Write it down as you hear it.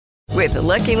With the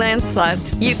Lucky Land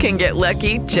Slots, you can get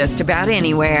lucky just about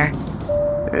anywhere.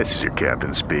 This is your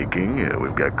captain speaking.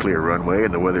 We've got clear runway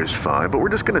and the weather's fine, but we're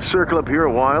just going to circle up here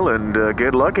a while and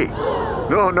get lucky.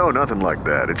 No, nothing like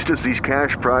that. It's just these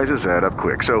cash prizes add up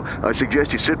quick. So I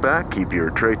suggest you sit back, keep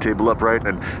your tray table upright,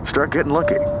 and start getting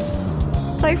lucky.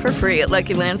 Play for free at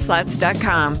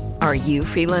LuckyLandSlots.com. Are you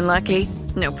feeling lucky?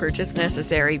 No purchase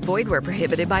necessary. Void where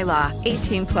prohibited by law.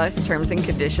 18 plus terms and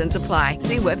conditions apply.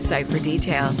 See website for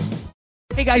details.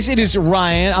 Hey guys, it is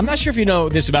Ryan. I'm not sure if you know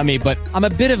this about me, but I'm a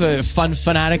bit of a fun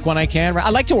fanatic when I can. I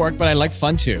like to work, but I like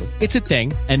fun too. It's a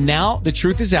thing. And now the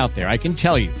truth is out there. I can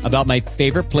tell you about my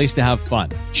favorite place to have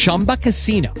fun. Chumba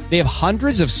Casino. They have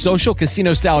hundreds of social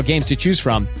casino style games to choose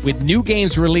from with new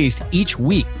games released each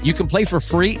week. You can play for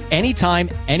free anytime,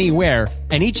 anywhere.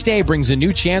 And each day brings a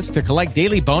new chance to collect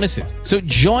daily bonuses. So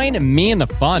join me in the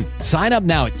fun. Sign up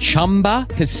now at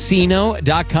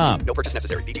ChumbaCasino.com. No purchase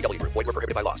necessary. VGW Group. Void where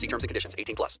prohibited by law. See terms and conditions.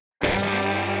 18 plus.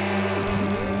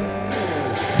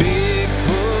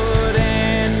 Bigfoot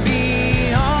and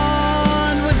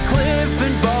Beyond with Cliff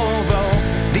and Bobo.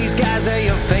 These guys are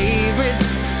your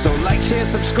favorites. So like, share,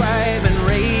 subscribe, and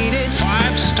rate it.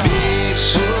 5 stars.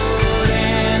 Bigfoot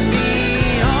and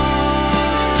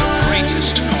Beyond. The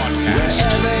greatest podcast.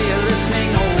 Wherever you're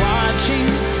listening or watching,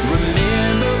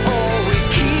 remember, always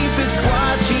keep it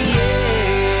squatchy,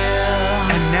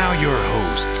 yeah. And now your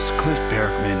hosts, Cliff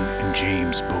Berkman and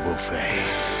James Bobo Fay.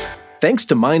 Thanks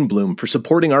to MindBloom for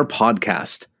supporting our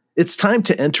podcast. It's time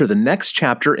to enter the next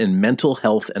chapter in mental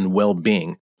health and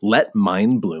well-being. Let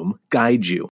MindBloom guide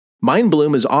you.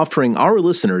 MindBloom is offering our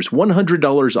listeners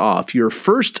 $100 off your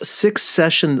first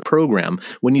 6-session program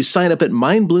when you sign up at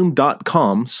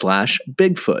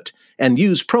mindbloom.com/Bigfoot and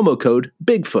use promo code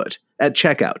Bigfoot at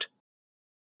checkout.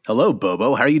 Hello,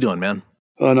 Bobo. How are you doing, man?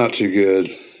 Oh, not too good.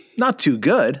 Not too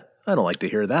good? I don't like to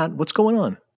hear that. What's going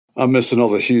on? I'm missing all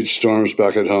the huge storms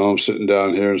back at home, sitting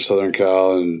down here in Southern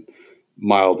Cal and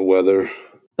mild weather.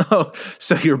 Oh,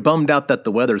 so you're bummed out that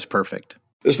the weather's perfect.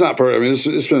 It's not perfect. I mean,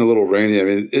 it's been a little rainy. I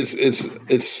mean,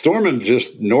 it's storming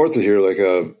just north of here, like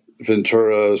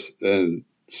Ventura and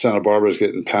Santa Barbara's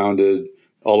getting pounded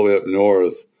all the way up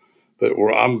north. But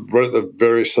I'm right at the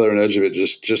very southern edge of it,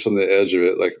 just on the edge of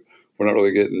it. Like, we're not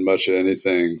really getting much of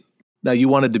anything. Now, you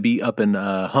wanted to be up in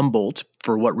Humboldt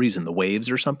for what reason? The waves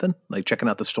or something? Like checking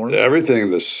out the storm? Everything.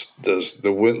 The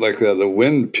wind, like the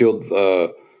wind peeled,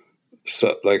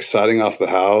 like siding off the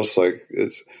house. Like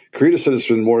Karita said it's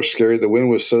been more scary. The wind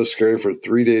was so scary for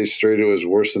 3 days straight. It was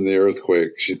worse than the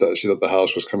earthquake. She thought the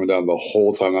house was coming down the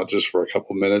whole time, not just for a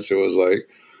couple minutes. It was like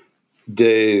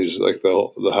days. Like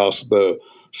the house, the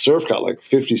surf got like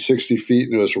 50, 60 feet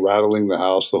and it was rattling the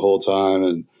house the whole time.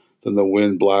 And then the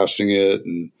wind blasting it.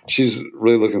 And she's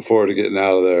really looking forward to getting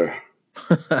out of there.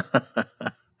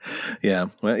 Yeah.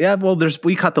 Well,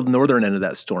 we caught the northern end of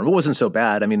that storm. It wasn't so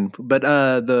bad. I mean, but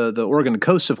the Oregon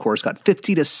coast, of course, got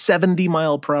 50 to 70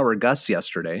 mile per hour gusts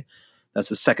yesterday. That's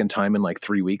the second time in like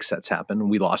 3 weeks that's happened.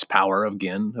 We lost power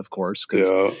again, of course,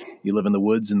 because you live in the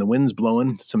woods and the wind's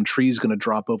blowing. Some tree's going to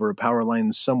drop over a power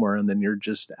line somewhere, and then you're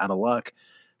just out of luck.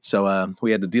 So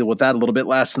we had to deal with that a little bit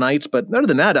last night. But other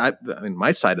than that, I mean,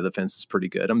 my side of the fence is pretty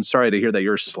good. I'm sorry to hear that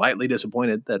you're slightly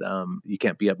disappointed that you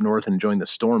can't be up north and enjoying the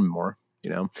storm more.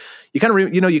 You kind of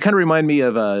remind me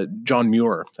of John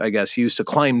Muir. I guess he used to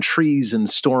climb trees and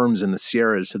storms in the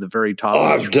Sierras to the very top. Oh,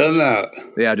 I've done that.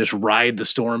 Yeah, just ride the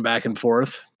storm back and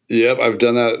forth. Yep, I've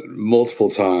done that multiple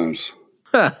times.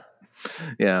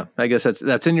 Yeah, I guess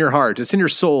that's in your heart. It's in your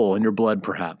soul, in your blood,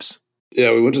 perhaps.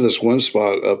 Yeah, we went to this one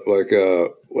spot up like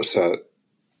what's that?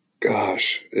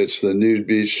 Gosh, it's the nude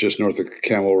beach just north of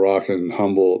Camel Rock and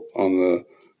Humboldt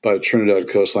by Trinidad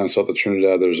coastline, south of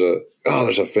Trinidad. There's a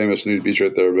famous nude beach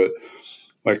right there. But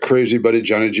my crazy buddy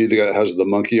Johnny G, the guy that has the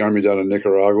monkey army down in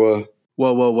Nicaragua.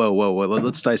 Whoa.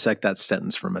 Let's dissect that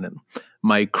sentence for a minute.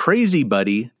 My crazy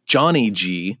buddy Johnny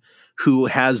G, who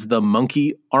has the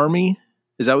monkey army.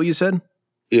 Is that what you said?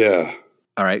 Yeah.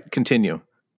 All right, continue.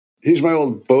 He's my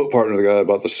old boat partner, the guy I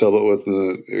bought the sailboat with,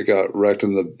 and it got wrecked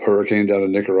in the hurricane down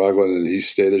in Nicaragua, and then he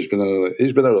stayed there. He's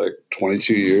been there like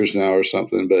 22 years now or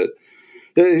something. But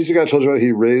yeah, he's the guy I told you about.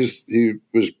 He was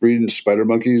breeding spider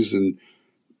monkeys and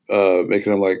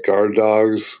making them like guard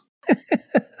dogs.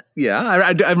 Yeah,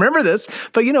 I remember this.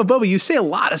 But, Bobo, you say a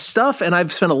lot of stuff, and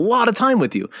I've spent a lot of time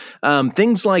with you.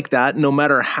 Things like that, no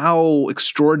matter how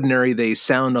extraordinary they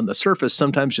sound on the surface,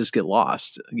 sometimes just get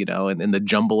lost, in the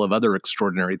jumble of other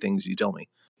extraordinary things you tell me.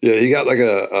 Yeah, he got like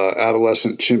a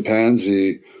adolescent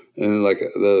chimpanzee, and like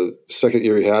the second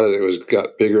year he had it,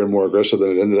 got bigger and more aggressive.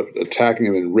 Then it ended up attacking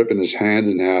him and ripping his hand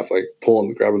in half, like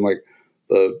grabbing like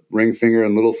the ring finger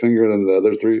and little finger, then the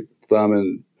other three, thumb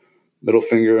and middle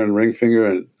finger and ring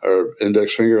finger or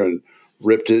index finger and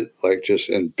ripped it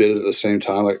and bit it at the same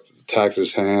time, like attacked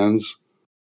his hands.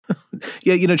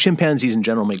 Yeah, chimpanzees in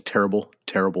general make terrible,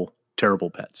 terrible, terrible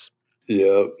pets.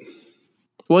 Yep.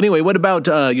 Well, anyway, what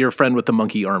about your friend with the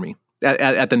monkey army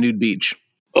at the nude beach?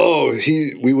 Oh,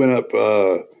 we went up.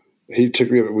 He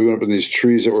took me up. We went up in these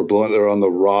trees that were blowing. They were on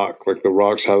the rock. Like the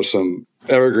rocks have some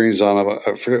evergreens on them.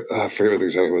 I forget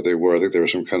exactly what they were. I think they were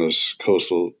some kind of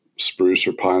coastal spruce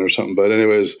or pine or something. But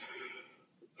anyways,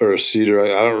 or a cedar. I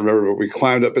don't remember. But we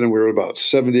climbed up and we were about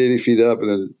 70, 80 feet up. And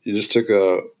then you just took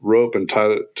a rope and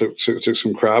tied it. Took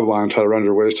some crab line, tied it around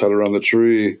your waist, tied it around the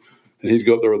tree. And he'd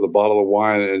go up there with a bottle of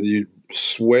wine, and you'd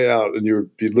sway out, and you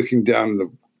would be looking down in the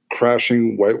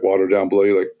crashing white water down below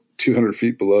you, like 200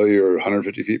 feet below you or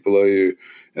 150 feet below you,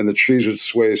 and the trees would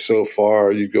sway so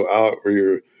far you'd go out where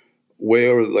you're way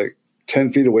over, like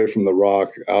 10 feet away from the rock,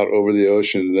 out over the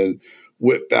ocean, and then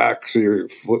whip back, so you're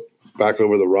flip back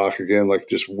over the rock again, like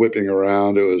just whipping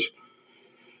around. It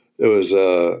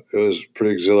was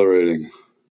pretty exhilarating.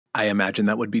 I imagine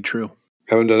that would be true.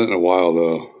 Haven't done it in a while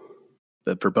though.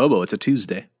 But for Bobo, it's a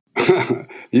Tuesday.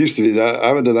 Used to be that. I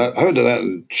haven't done that in, I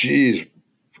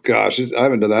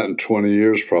haven't done that in 20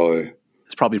 years probably.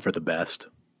 It's probably for the best.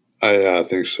 I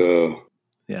think so.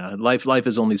 Yeah, life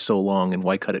is only so long, and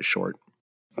why cut it short?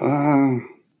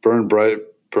 Burn bright,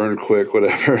 burn quick,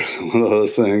 whatever. One of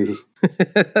those things.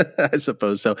 I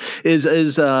suppose so. Is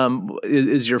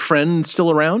your friend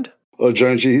still around? Oh,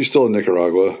 Johnny G, he's still in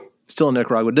Nicaragua. Still in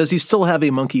Nicaragua. Does he still have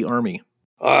a monkey army?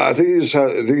 I think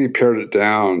he pared it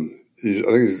down. I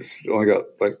think he's only got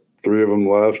like 3 of them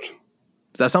left.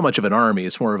 That's not much of an army.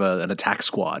 It's more of an attack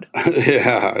squad.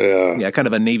 Yeah, kind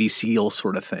of a Navy SEAL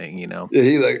sort of thing, Yeah,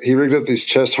 he rigged up these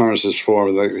chest harnesses for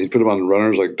him. Like he put them on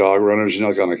runners, like dog runners,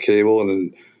 like on a cable, and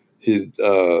then he'd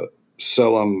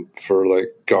sell them for like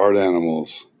guard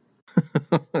animals.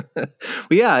 Well,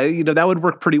 yeah, that would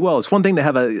work pretty well. It's one thing to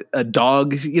have a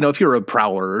dog, if you're a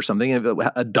prowler or something,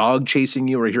 a dog chasing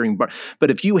you or hearing but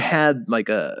if you had like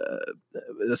a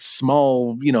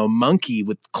small, monkey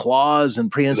with claws and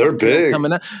prehensile, they're big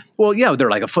coming out. Well, yeah, they're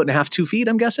like 1.5 feet, 2 feet,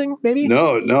 I'm guessing, maybe.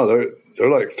 No, they're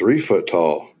like 3 foot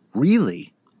tall.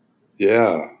 Really?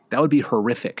 Yeah, that would be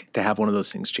horrific to have one of those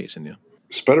things chasing you.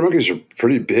 Spider monkeys are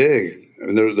pretty big. I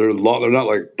mean, they're long. They're not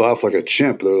like buff like a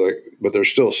chimp. But they're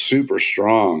still super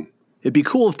strong. It'd be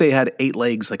cool if they had 8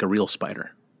 legs like a real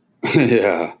spider.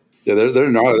 Yeah.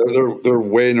 They're gnarly. They're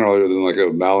way gnarlier than like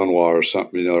a Malinois or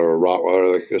something, or a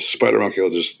Rottweiler. Like a spider monkey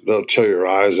they'll tear your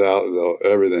eyes out,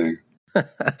 everything.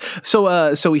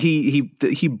 So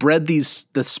he bred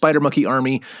the spider monkey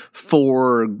army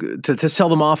to sell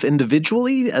them off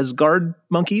individually as guard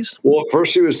monkeys. Well, at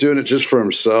first he was doing it just for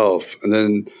himself, and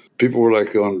then people were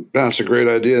like going, "Man, that's a great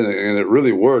idea," and it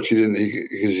really worked. Because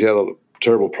he had a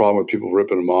terrible problem with people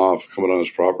ripping him off, coming on his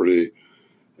property,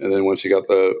 and then once he got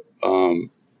the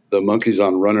monkeys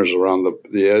on runners around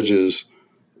the edges,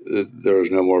 there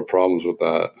was no more problems with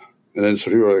that. And then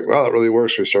so people were like, "Wow, that really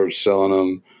works." So we started selling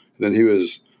them. And then he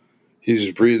was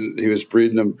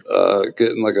breeding them,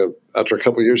 after a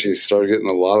couple of years, he started getting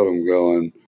a lot of them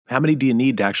going. How many do you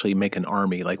need to actually make an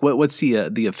army? Like what's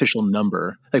the official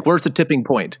number? Like where's the tipping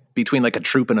point between like a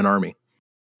troop and an army?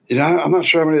 I'm not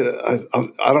sure how many,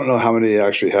 I don't know how many he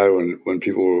actually had when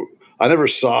people, I never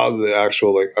saw the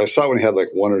actual, I saw when he had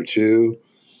 1 or 2,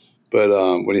 but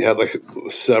when he had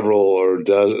several or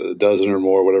a dozen or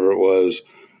more, whatever it was,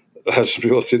 I had some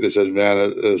people see it, they said, man,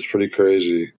 it was pretty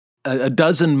crazy. A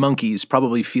dozen monkeys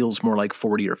probably feels more like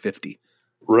 40 or 50.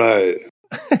 Right.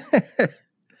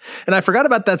 And I forgot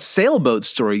about that sailboat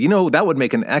story. That would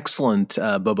make an excellent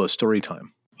Bobo story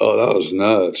time. Oh, that was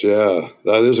nuts. Yeah,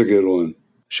 that is a good one.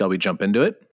 Shall we jump into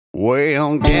it?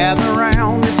 Well, gather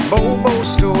round, it's Bobo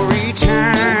story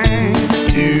time.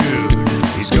 Dude,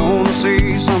 he's gonna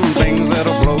say some things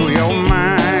that'll blow your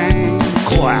mind.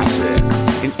 Classic.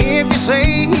 And if you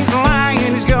say he's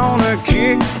lying, he's gonna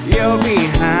kick your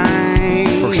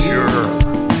behind. For sure.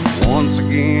 Once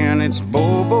again, it's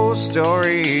Bobo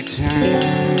story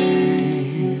time.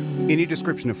 Any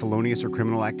description of felonious or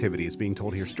criminal activity is being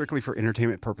told here strictly for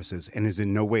entertainment purposes and is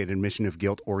in no way an admission of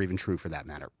guilt or even true for that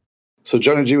matter. So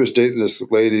Johnny G was dating this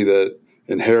lady that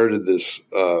inherited this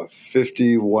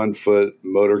 51-foot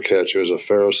motor catch. It was a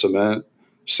ferro cement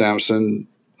Samson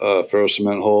ferro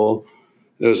cement hole.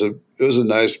 It was a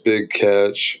nice big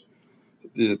catch.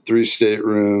 The 3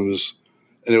 staterooms,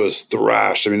 and it was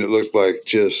thrashed. I mean, it looked like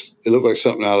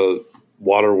something out of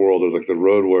Waterworld or the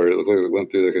Road Warrior. It looked like it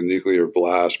went through a nuclear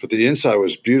blast. But the inside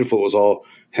was beautiful. It was all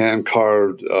hand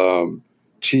carved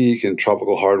teak and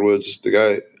tropical hardwoods. The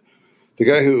guy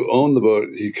who owned the boat,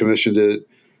 he commissioned it.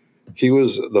 he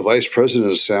was the vice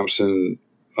president of Samson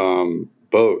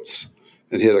Boats,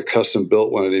 and he had a custom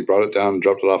built one, and he brought it down and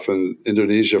dropped it off in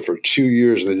Indonesia for 2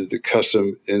 years, and they did the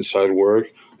custom inside work.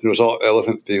 And it was all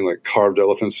elephant themed, like carved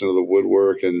elephants into the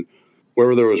woodwork, and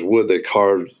wherever there was wood, they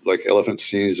carved like elephant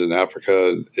scenes in Africa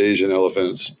and Asian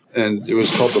elephants. And it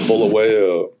was called the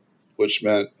Bulawayo, which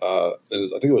meant, I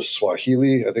think it was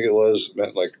Swahili,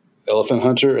 meant like elephant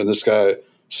hunter. And this guy,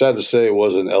 sad to say,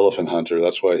 was an elephant hunter.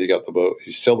 That's why he got the boat.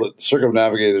 He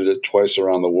circumnavigated it twice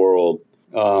around the world.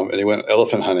 And he went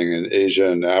elephant hunting in Asia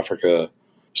and Africa.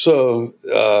 So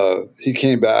he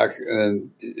came back, and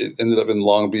it ended up in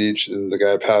Long Beach, and the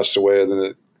guy passed away, and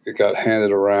then it got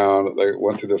handed around, like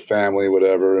went through the family,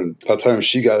 whatever. And by the time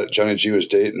she got it, Johnny G was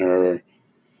dating her.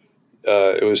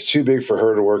 It was too big for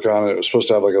her to work on it. It was supposed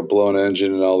to have like a blown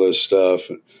engine and all this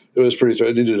stuff. It was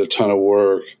it needed a ton of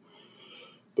work,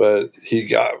 but he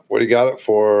got what he got it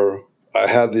for.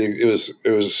 It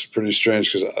was pretty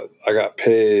strange because I got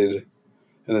paid,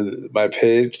 and then my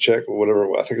paycheck,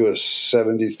 whatever, I think it was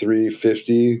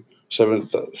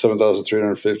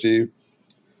 $7,350.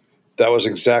 That was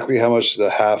exactly how much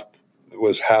half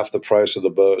the price of the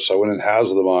boat. So I went and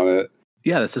hazarded them on it.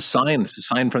 Yeah, that's a sign. It's a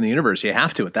sign from the universe. You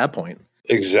have to at that point.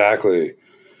 Exactly.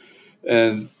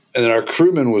 And then our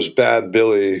crewman was Bad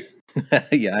Billy.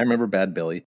 Yeah, I remember Bad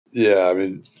Billy. Yeah, I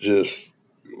mean, just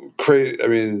crazy. I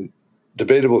mean,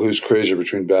 debatable who's crazier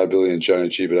between Bad Billy and Johnny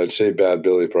G, but I'd say Bad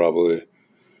Billy probably.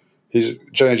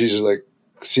 Johnny G's like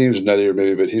seems nuttier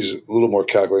maybe, but he's a little more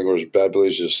calculating, whereas Bad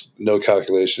Billy's just no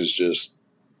calculations, just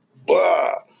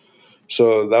blah.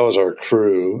 So that was our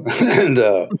crew. And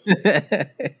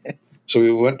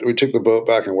so we took the boat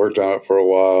back and worked on it for a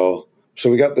while. So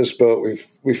we got this boat,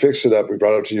 we fixed it up, we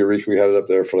brought it up to Eureka, we had it up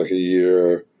there for like a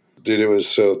year. Dude, it was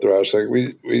so thrashed. Like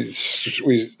we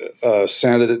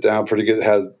sanded it down pretty good. It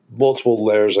had multiple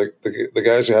layers. Like the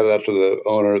guys who had it after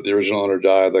the original owner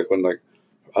died, like when, like,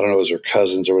 I don't know, it was their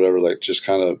cousins or whatever, like just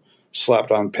kind of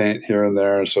slapped on paint here and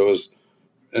there. And so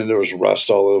and there was rust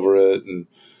all over it. And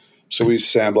so we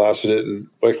sandblasted it, and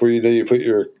like where, you put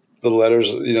the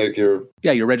letters, like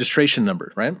your registration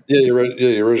number, right? Yeah,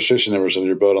 your registration numbers on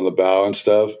your boat on the bow and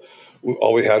stuff.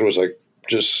 All we had was like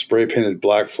just spray painted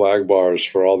black flag bars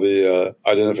for all the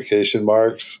identification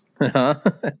marks.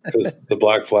 Because the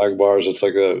black flag bars, it's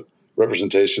like a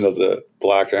representation of the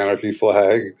Black Anarchy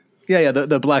flag. Yeah,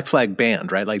 the Black Flag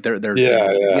band, right? Like they're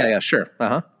yeah, sure.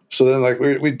 So then, like,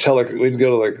 we'd be at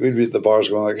the bars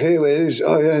going like, "Hey, ladies,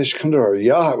 oh yeah, you should come to our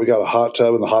yacht. We got a hot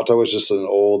tub," and the hot tub was just an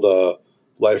old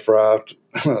life raft,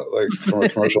 like from a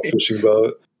commercial fishing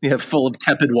boat. Yeah, full of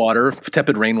tepid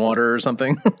rainwater or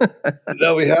something.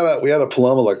 No, we had a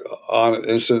Paloma like on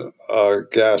instant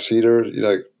gas heater.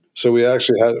 So we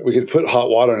could put hot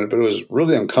water in it, but it was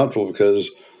really uncomfortable because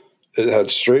it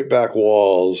had straight back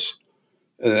walls,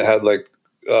 and it had like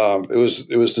it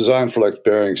was designed for like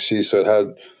Bering Sea, so it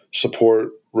had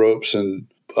support ropes and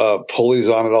pulleys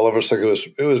on it all over. It's like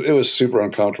it was super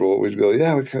uncomfortable. We'd go,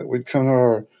 yeah, we'd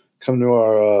come to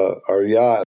our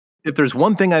yacht. If there's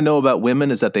one thing I know about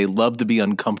women, is that they love to be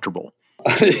uncomfortable.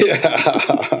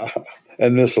 Yeah,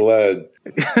 and misled.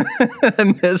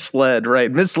 Misled,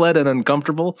 right? Misled and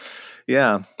uncomfortable.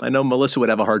 Yeah, I know Melissa would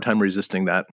have a hard time resisting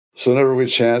that. So whenever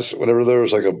there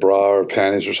was like a bra or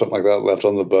panties or something like that left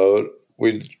on the boat,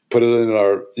 we'd put it in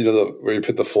our, where you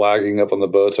put the flagging up on the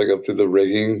boats, like up through the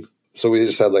rigging. So we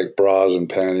just had like bras and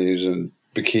panties and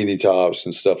bikini tops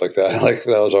and stuff like that. Like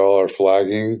that was all our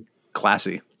flagging.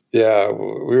 Classy. Yeah,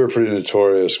 we were pretty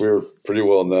notorious. We were pretty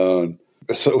well known.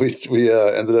 So we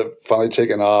ended up finally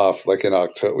taking off like in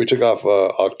October. We took off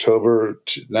October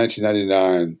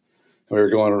 1999, and we were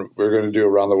going to do a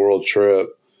around the world trip.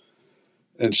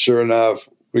 And sure enough,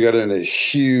 we got in a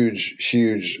huge.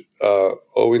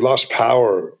 We lost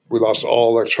power. We lost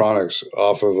all electronics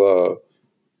off the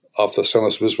San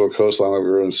Luis Obispo coastline. Like we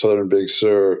were in southern Big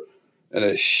Sur, and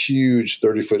a huge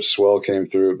 30-foot swell came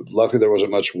through. Luckily, there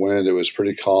wasn't much wind. It was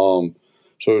pretty calm.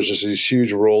 So it was just these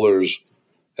huge rollers.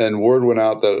 And word went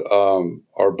out that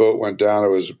our boat went down. It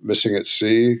was missing at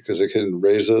sea because they couldn't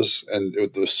raise us. And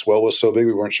the swell was so big,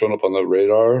 we weren't showing up on the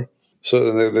radar.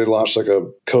 So then they launched like a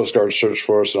Coast Guard search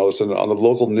for us. And all of a sudden, on the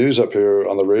local news up here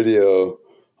on the radio,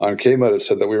 on KMUD, it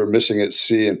said that we were missing at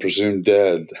sea and presumed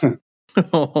dead.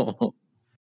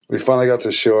 We finally got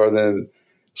to shore, and then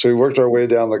so we worked our way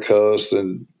down the coast,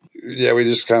 and yeah, we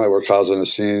just kind of were causing a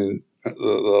scene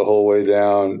the whole way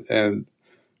down. And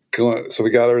so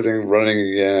we got everything running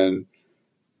again,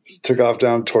 took off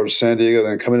down towards San Diego,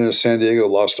 then coming into San Diego,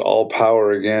 lost all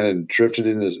power again and drifted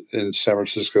in San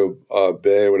Francisco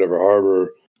Bay, whatever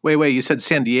harbor. Wait, you said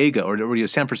San Diego, or were you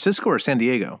San Francisco or San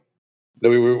Diego? No,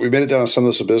 we made it down to San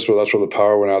Luis Obispo. That's where the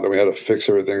power went out. Then we had to fix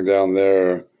everything down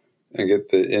there and get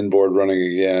the inboard running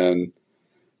again.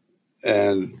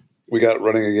 And we got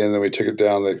running again. Then we took it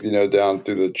down, down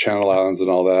through the Channel Islands and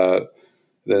all that.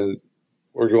 Then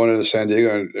we're going into San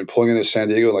Diego and pulling into San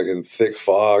Diego like in thick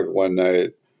fog one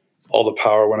night. All the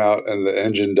power went out and the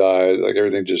engine died. Like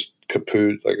everything just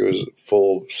kaput. Like it was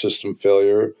full system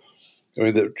failure. And we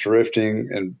ended up drifting.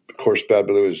 And of course, Bad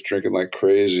Billy was drinking like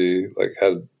crazy, like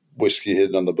had whiskey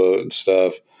hidden on the boat and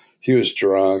stuff. He was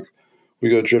drunk. We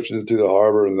go drifting through the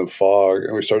harbor in the fog,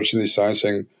 and we started seeing these signs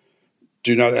saying,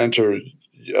 "Do not enter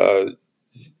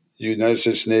United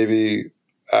States Navy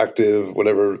active,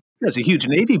 whatever." There's a huge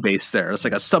Navy base there. It's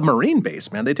like a submarine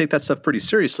base, man. They take that stuff pretty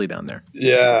seriously down there.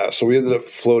 Yeah. So we ended up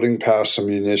floating past some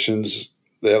munitions.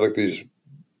 They have like these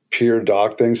pier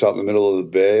dock things out in the middle of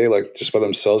the bay, like just by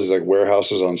themselves, these like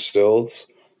warehouses on stilts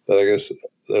that I guess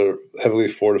they're heavily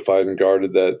fortified and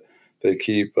guarded, that they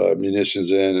keep munitions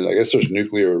in. And I guess there's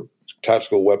nuclear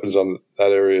tactical weapons on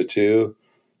that area too.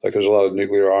 Like there's a lot of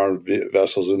nuclear armed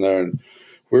vessels in there. And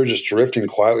we were just drifting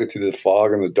quietly through the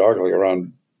fog in the dark, like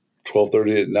around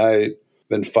 12:30 at night.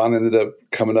 Then finally ended up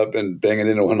coming up and banging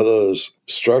into one of those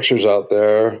structures out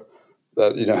there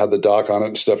that, had the dock on it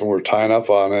and stuff. And we're tying up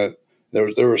on it.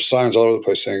 There were signs all over the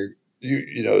place saying,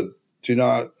 do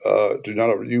not,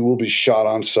 you will be shot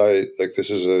on sight. Like this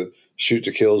is a shoot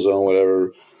to kill zone,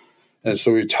 whatever. And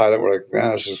so we tied up. We're like,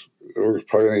 man, we're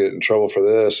probably going to get in trouble for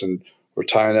this. And we're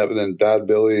tying up. And then Bad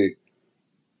Billy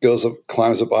gets up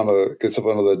onto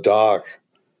the dock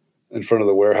in front of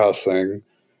the warehouse thing.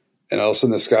 And all of a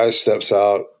sudden this guy steps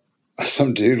out,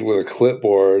 some dude with a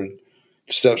clipboard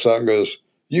steps out and goes,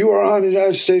 "You are on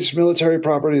United States military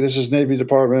property. This is Navy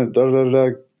Department. Da, da, da, da.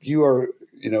 You are,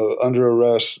 under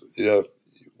arrest.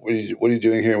 What are you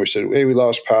doing here?" And we said, "Hey, we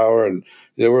lost power." And,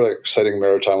 we're like citing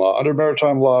maritime law. Under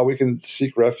maritime law, we can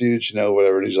seek refuge,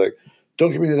 whatever. And he's like,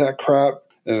 "Don't get me into that crap."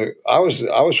 And I was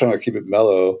trying to keep it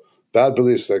mellow. Bad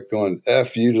Billy's like going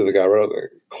F you to the guy right off the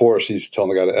course. He's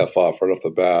telling the guy to F off right off the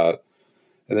bat.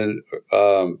 And then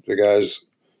the guy's,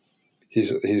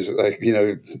 he's like,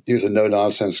 he was a no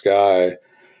nonsense guy.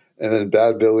 And then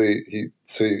Bad Billy,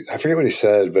 I forget what he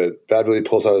said, but Bad Billy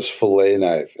pulls out his fillet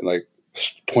knife and like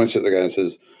points at the guy and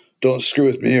says, "Don't screw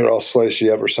with me or I'll slice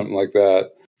you up," or something like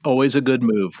that. Always a good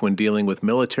move when dealing with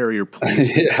military or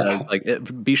police. Yeah.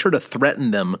 Be sure to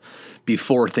threaten them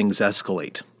before things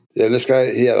escalate. Yeah, and this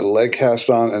guy, he had a leg cast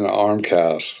on and an arm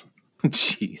cast.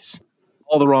 Jeez.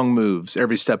 All the wrong moves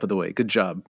every step of the way. Good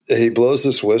job. He blows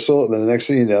this whistle, and then the next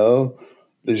thing you know,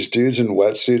 these dudes in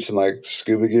wetsuits and like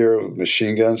scuba gear with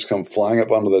machine guns come flying up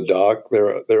onto the dock. They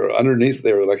were underneath.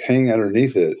 They were like hanging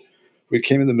underneath it. We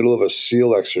came in the middle of a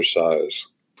SEAL exercise.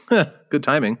 Good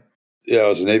timing. Yeah, it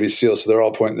was a Navy SEAL, so they're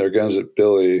all pointing their guns at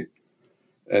Billy,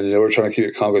 and we're trying to keep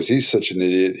it calm because he's such an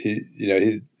idiot.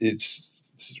 He'd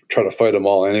try to fight them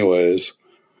all anyways.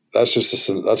 That's just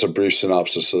that's a brief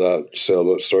synopsis of that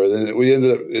sailboat story. Then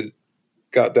we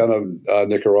got down to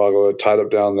Nicaragua, tied up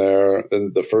down there.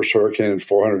 Then the first hurricane in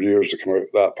 400 years to come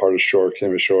that part of shore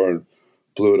came ashore and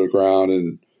blew it aground,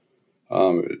 and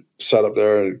it sat up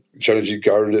there. And Johnny G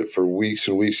guarded it for weeks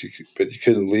and weeks, but he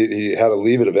couldn't leave. He had to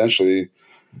leave it eventually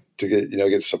to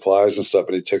get supplies and stuff.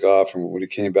 And he took off. And when he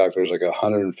came back, there was like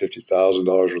 $150,000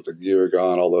 worth of gear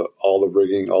gone. All the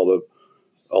rigging, all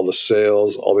the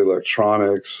sails, all the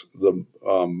electronics, the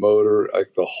motor,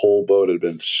 like the whole boat had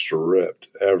been stripped,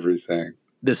 everything.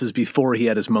 This is before he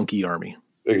had his monkey army.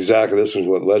 Exactly. This is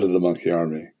what led to the monkey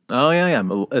army. Oh, yeah.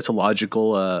 It's a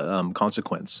logical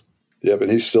consequence. Yeah, but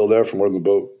he's still there from where the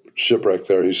boat shipwrecked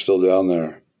there. He's still down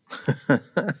there.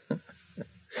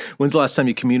 When's the last time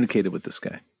you communicated with this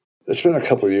guy? It's been a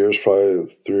couple of years, probably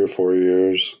 3 or 4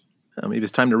 years. Maybe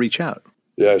it's time to reach out.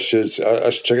 Yeah, I should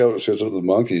check out what's with the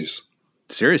monkeys.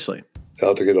 Seriously. I'll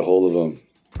have to get a hold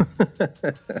of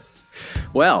them.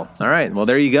 Well, all right. Well,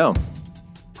 there you go.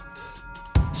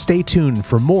 Stay tuned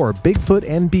for more Bigfoot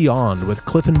and Beyond with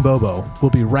Cliff and Bobo.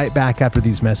 We'll be right back after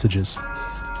these messages.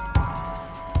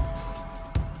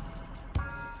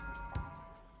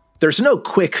 There's no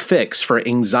quick fix for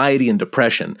anxiety and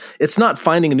depression. It's not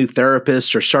finding a new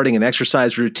therapist or starting an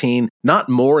exercise routine, not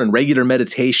more and regular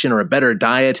meditation or a better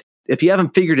diet. If you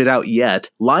haven't figured it out yet,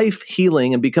 life,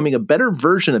 healing, and becoming a better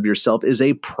version of yourself is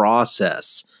a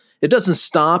process. It doesn't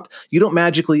stop. You don't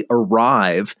magically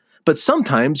arrive. But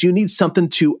sometimes you need something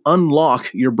to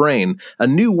unlock your brain, a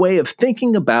new way of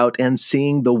thinking about and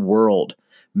seeing the world.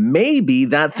 Maybe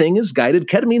that thing is guided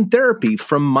ketamine therapy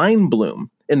from MindBloom.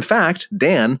 In fact,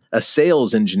 Dan, a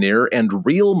sales engineer and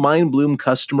real MindBloom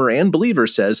customer and believer,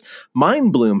 says,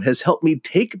 "MindBloom has helped me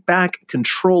take back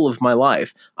control of my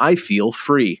life. I feel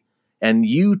free." and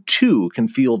you too can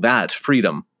feel that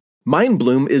freedom.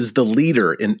 MindBloom is the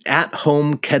leader in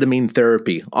at-home ketamine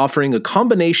therapy, offering a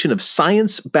combination of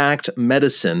science-backed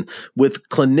medicine with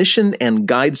clinician and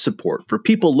guide support for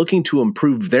people looking to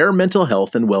improve their mental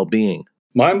health and well-being.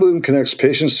 MindBloom connects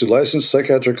patients to licensed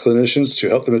psychiatric clinicians to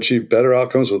help them achieve better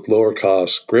outcomes with lower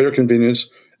costs, greater convenience,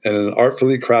 and an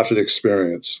artfully crafted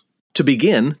experience. To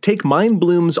begin, take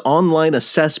MindBloom's online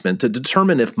assessment to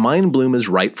determine if MindBloom is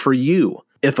right for you.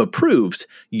 If approved,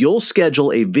 you'll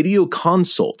schedule a video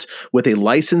consult with a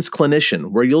licensed clinician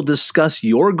where you'll discuss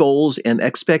your goals and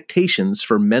expectations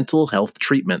for mental health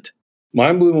treatment.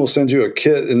 MindBloom will send you a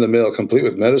kit in the mail complete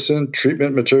with medicine,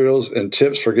 treatment materials, and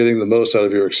tips for getting the most out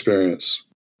of your experience.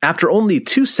 After only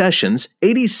 2 sessions,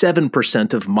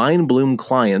 87% of MindBloom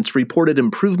clients reported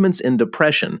improvements in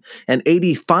depression, and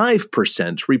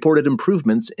 85% reported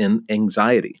improvements in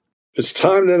anxiety. It's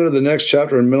time to enter the next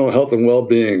chapter in mental health and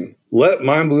well-being. Let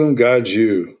MindBloom guide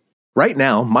you. Right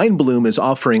now, MindBloom is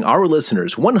offering our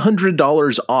listeners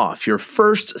 $100 off your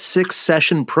first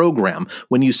 6-session program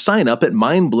when you sign up at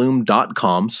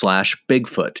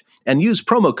mindbloom.com/Bigfoot and use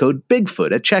promo code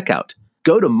Bigfoot at checkout.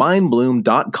 Go to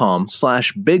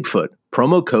mindbloom.com/Bigfoot,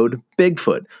 promo code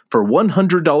Bigfoot, for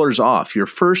 $100 off your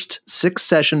first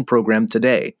 6-session program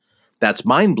today. That's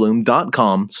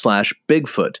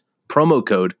mindbloom.com/Bigfoot, promo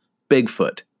code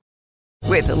Bigfoot.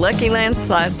 With the Lucky Land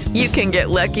Slots, you can get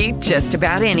lucky just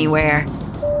about anywhere.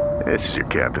 This is your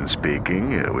captain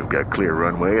speaking. We've got clear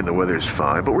runway and the weather's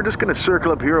fine, but we're just going to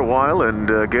circle up here a while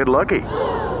and get lucky.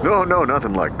 No,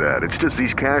 nothing like that. It's just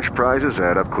these cash prizes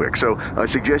add up quick. So I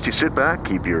suggest you sit back,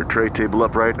 keep your tray table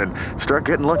upright, and start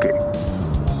getting lucky.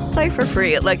 Play for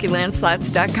free at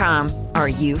LuckyLandSlots.com. Are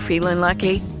you feeling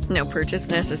lucky? No purchase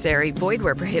necessary. Void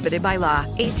where prohibited by law.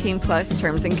 18+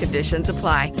 terms and conditions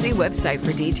apply. See website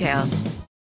for details.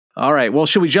 All right. Well,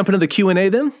 should we jump into the Q&A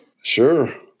then?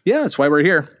 Sure. Yeah, that's why we're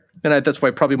here. And that's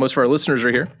why probably most of our listeners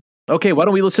are here. Okay, why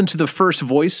don't we listen to the first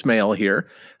voicemail here?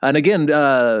 And again,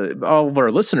 all of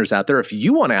our listeners out there, if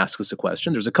you want to ask us a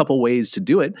question, there's a couple ways to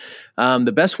do it.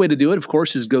 The best way to do it, of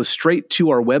course, is go straight to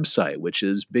our website, which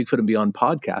is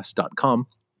BigfootandBeyondPodcast.com.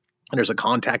 And there's a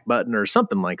contact button or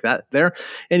something like that there.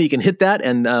 And you can hit that.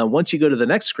 And once you go to the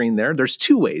next screen there's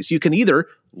 2 ways. You can either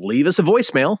leave us a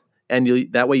voicemail, and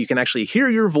that way you can actually hear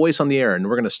your voice on the air. And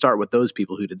we're going to start with those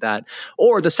people who did that.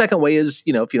 Or the second way is,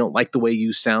 if you don't like the way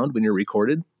you sound when you're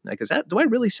recorded, like, do I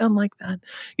really sound like that?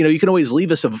 You can always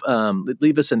leave us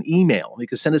an email. You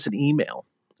can send us an email.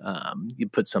 You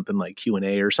put something like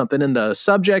Q&A or something in the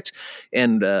subject,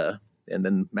 and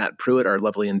then Matt Pruitt, our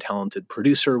lovely and talented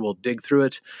producer, will dig through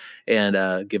it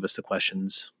and give us the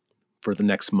questions for the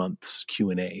next month's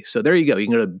Q&A. So there you go. You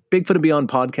can go to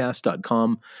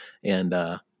BigfootandBeyondPodcast.com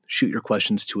and shoot your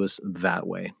questions to us that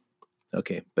way.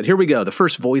 Okay, but here we go. The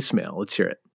first voicemail. Let's hear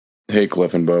it. Hey,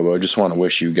 Cliff and Bobo. I just want to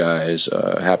wish you guys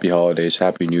happy holidays,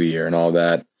 happy New Year, and all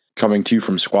that. Coming to you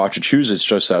from Squatchachusetts,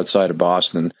 just outside of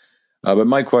Boston. But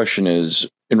my question is,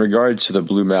 in regards to the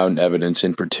Blue Mountain evidence,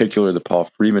 in particular the Paul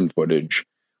Freeman footage,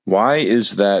 why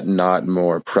is that not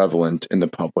more prevalent in the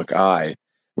public eye?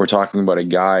 We're talking about a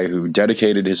guy who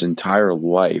dedicated his entire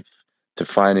life to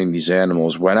finding these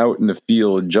animals, went out in the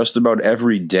field just about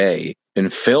every day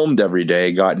and filmed every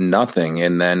day, got nothing,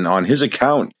 and then on his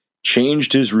account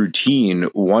changed his routine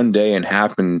one day and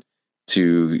happened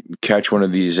to catch one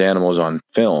of these animals on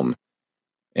film.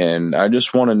 And I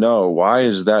just want to know, why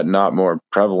is that not more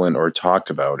prevalent or talked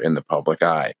about in the public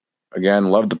eye? Again,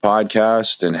 love the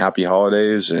podcast and happy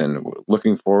holidays, and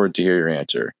looking forward to hear your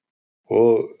answer.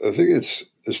 Well, I think it's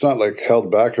not like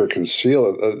held back or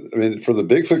concealed. I mean, for the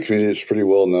Bigfoot community, it's pretty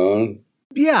well known.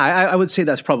 Yeah, I would say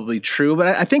that's probably true,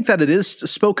 but I think that it is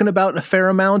spoken about a fair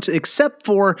amount, except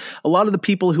for a lot of the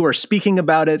people who are speaking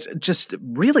about it just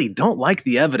really don't like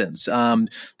the evidence.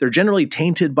 They're generally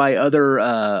tainted by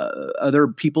other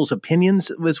people's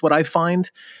opinions, is what I find.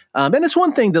 And it's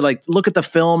one thing to look at the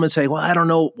film and say, well, I don't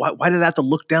know, why did I have to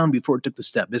look down before it took the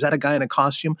step? Is that a guy in a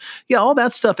costume? Yeah, all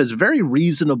that stuff is very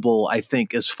reasonable, I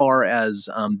think, as far as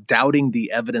doubting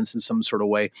the evidence in some sort of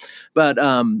way. But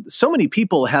so many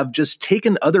people have just taken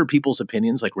other people's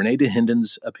opinions, like Renee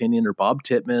DeHinden's opinion, or Bob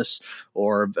Titmus,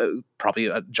 or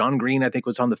probably John Green, I think,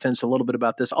 was on the fence a little bit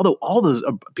about this. Although all those,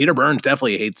 Peter Burns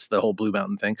definitely hates the whole Blue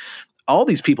Mountain thing. All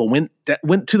these people went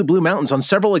to the Blue Mountains on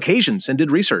several occasions and did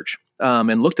research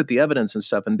and looked at the evidence and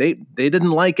stuff, and they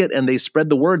didn't like it, and they spread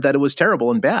the word that it was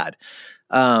terrible and bad.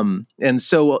 And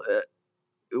so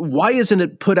why isn't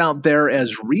it put out there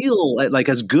as real, like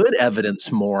as good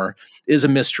evidence more, is a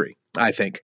mystery, I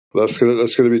think. That's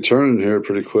gonna be turning here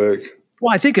pretty quick.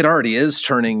 Well, I think it already is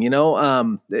turning,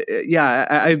 yeah,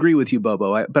 I agree with you,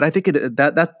 Bobo. But I think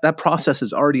that process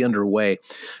is already underway.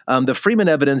 The Freeman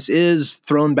evidence is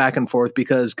thrown back and forth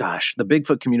because, gosh, the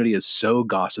Bigfoot community is so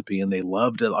gossipy and they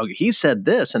love to, he said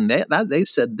this and they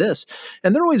said this.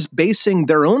 And they're always basing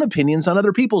their own opinions on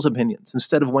other people's opinions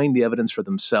instead of weighing the evidence for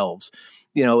themselves.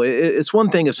 It's one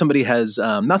thing if somebody has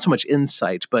not so much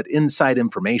insight, but inside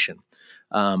information.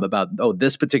 About,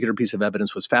 this particular piece of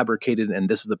evidence was fabricated and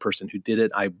this is the person who did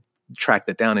it. I tracked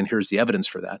that down and here's the evidence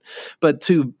for that. But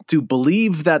to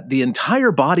believe that the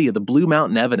entire body of the Blue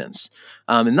Mountain evidence,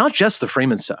 and not just the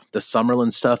Freeman stuff, the Summerlin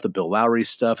stuff, the Bill Lowry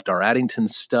stuff, Dar Addington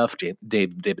stuff,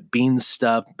 David Bean's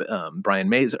stuff, Brian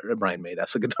May,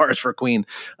 that's the guitarist for Queen,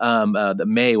 the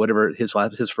May, whatever his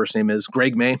first name is,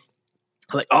 Greg May,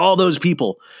 like all those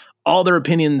people, all their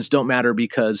opinions don't matter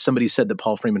because somebody said that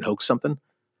Paul Freeman hoaxed something.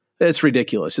 It's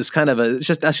ridiculous. It's kind of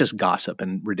that's just gossip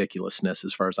and ridiculousness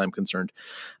as far as I'm concerned.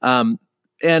 And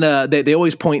they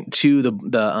always point to the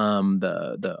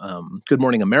Good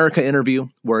Morning America interview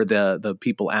where the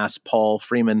people asked Paul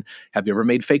Freeman, "Have you ever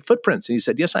made fake footprints?" And he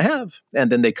said, "Yes, I have."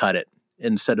 And then they cut it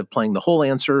instead of playing the whole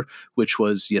answer, which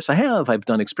was, "Yes, I have. I've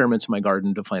done experiments in my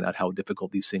garden to find out how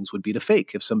difficult these things would be to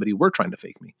fake if somebody were trying to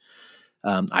fake me.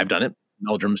 I've done it.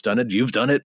 Meldrum's done it. You've done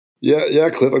it." Yeah,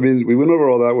 Cliff. I mean, we went over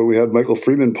all that when we had Michael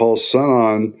Freeman, Paul's son,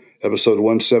 on episode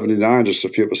 179, just a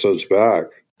few episodes back.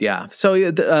 Yeah.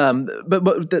 So,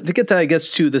 but to get to, I guess,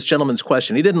 to this gentleman's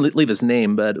question, he didn't leave his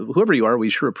name, but whoever you are, we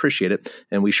sure appreciate it.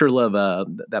 And we sure love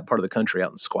that part of the country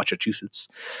out in Squatchachusetts.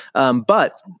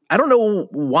 But I don't know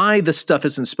why this stuff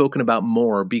isn't spoken about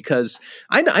more, because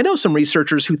I know some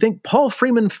researchers who think Paul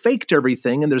Freeman faked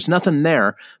everything and there's nothing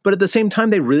there. But at the same time,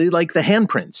 they really like the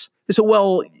handprints. They say,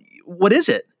 well, what is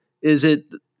it? Is it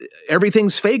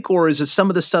everything's fake, or is it some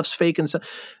of the stuff's fake and some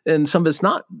of it's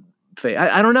not fake?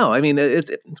 I don't know. I mean,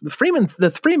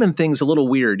 the Freeman thing's a little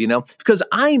weird, because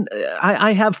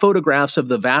I have photographs of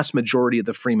the vast majority of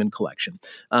the Freeman collection.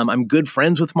 I'm good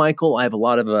friends with Michael. I have a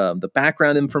lot of the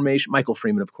background information. Michael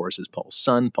Freeman, of course, is Paul's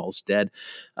son. Paul's dead.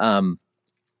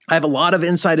 I have a lot of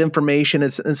inside information.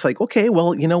 It's like, okay,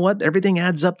 well, you know what? Everything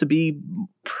adds up to be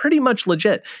pretty much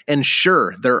legit. And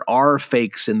sure, there are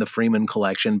fakes in the Freeman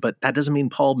collection, but that doesn't mean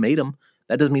Paul made them.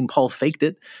 That doesn't mean Paul faked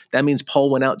it. That means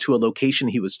Paul went out to a location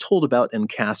he was told about and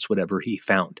cast whatever he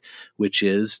found, which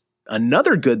is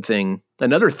another thing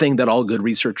that all good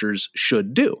researchers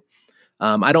should do.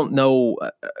 I don't know.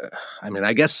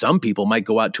 I guess some people might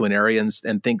go out to an area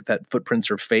and think that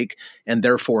footprints are fake and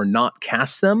therefore not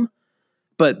cast them.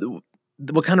 But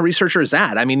what kind of researcher is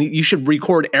that? I mean, you should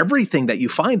record everything that you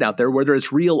find out there, whether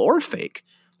it's real or fake.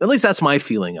 At least that's my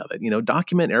feeling of it.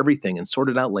 Document everything and sort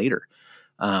it out later.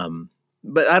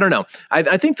 But I don't know.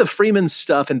 I think the Freeman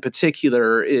stuff in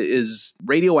particular is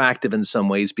radioactive in some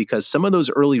ways because some of those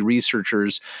early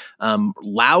researchers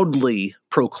loudly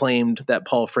proclaimed that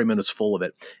Paul Freeman was full of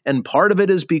it. And part of it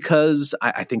is because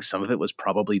I think some of it was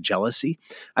probably jealousy.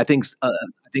 I think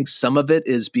some of it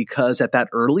is because at that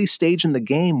early stage in the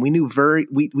game,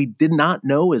 we did not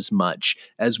know as much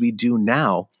as we do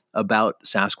now about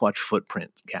Sasquatch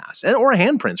footprint casts or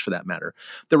handprints for that matter.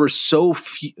 There were so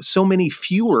many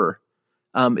fewer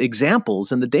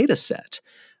examples in the data set.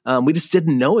 We just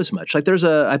didn't know as much. Like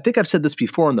I think I've said this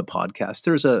before on the podcast,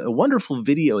 there's a wonderful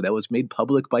video that was made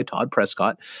public by Todd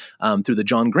Prescott through the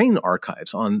John Green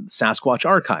archives on Sasquatch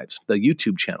Archives, the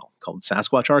YouTube channel called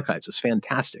Sasquatch Archives. It's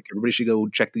fantastic. Everybody should go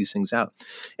check these things out.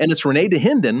 And it's Renee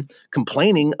DeHinden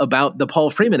complaining about the Paul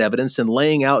Freeman evidence and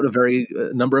laying out a very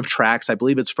number of tracks. I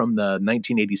believe it's from the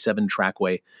 1987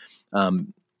 trackway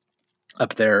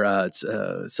up there.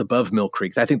 It's above Mill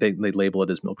Creek. I think they label it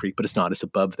as Mill Creek, but it's not. It's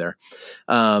above there,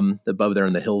 above there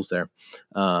in the hills there.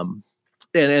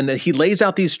 And he lays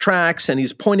out these tracks and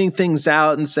he's pointing things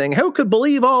out and saying, who could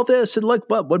believe all this? And look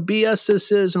what BS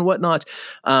this is and whatnot.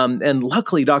 And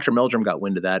luckily Dr. Meldrum got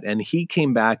wind of that. And he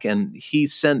came back and he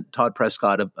sent Todd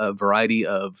Prescott a variety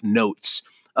of notes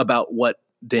about what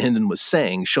DeHinden was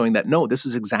saying, showing that, no, this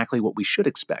is exactly what we should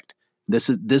expect. This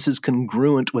is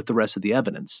congruent with the rest of the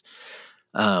evidence.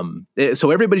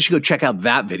 So everybody should go check out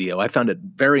that video. I found it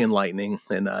very enlightening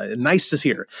and nice to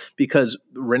hear because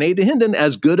Renee DeHinden,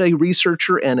 as good a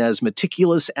researcher and as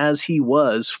meticulous as he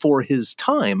was for his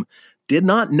time, did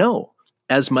not know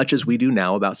as much as we do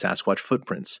now about Sasquatch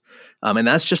footprints. And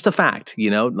that's just a fact,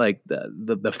 like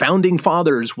the founding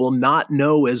fathers will not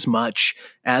know as much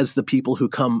as the people who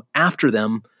come after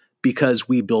them because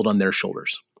we build on their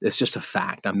shoulders. It's just a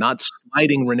fact. I'm not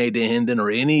slighting Renee DeHinden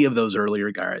or any of those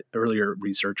earlier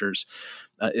researchers.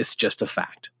 It's just a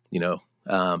fact,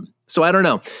 So I don't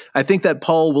know. I think that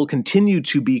Paul will continue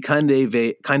to be kind of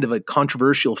a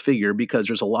controversial figure because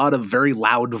there's a lot of very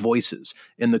loud voices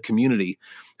in the community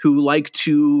who like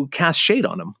to cast shade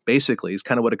on him, basically, is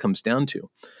kind of what it comes down to.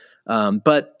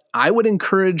 But I would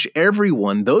encourage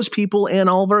everyone, those people and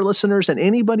all of our listeners and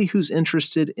anybody who's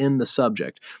interested in the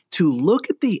subject, to look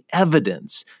at the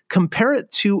evidence, compare it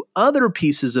to other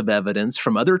pieces of evidence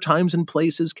from other times and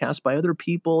places cast by other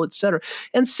people, etc.,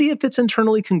 and see if it's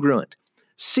internally congruent.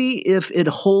 See if it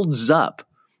holds up.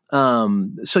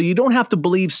 So you don't have to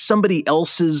believe somebody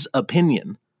else's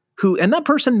opinion, and that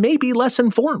person may be less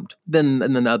informed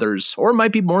than others, or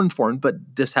might be more informed,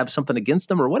 but just have something against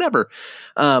them or whatever.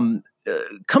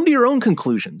 Come to your own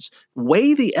conclusions.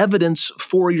 Weigh the evidence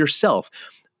for yourself.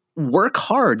 Work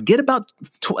hard. Get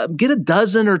a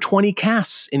dozen or 20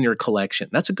 casts in your collection.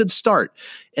 That's a good start.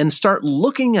 And start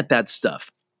looking at that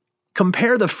stuff.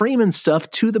 Compare the Freeman stuff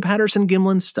to the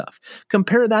Patterson-Gimlin stuff.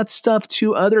 Compare that stuff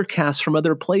to other casts from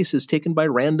other places taken by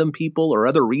random people or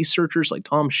other researchers like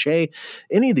Tom Shea,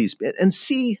 any of these, and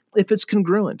see if it's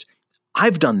congruent.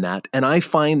 I've done that, and I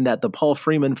find that the Paul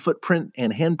Freeman footprint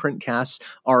and handprint casts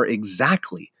are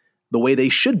exactly the way they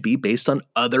should be based on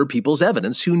other people's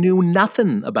evidence who knew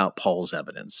nothing about Paul's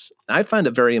evidence. I find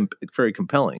it very, very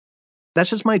compelling. That's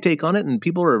just my take on it, and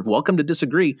people are welcome to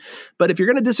disagree. But if you're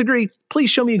going to disagree, please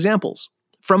show me examples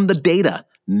from the data,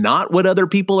 not what other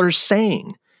people are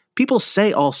saying. People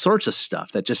say all sorts of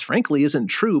stuff that just frankly isn't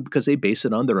true because they base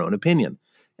it on their own opinion.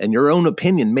 And your own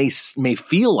opinion may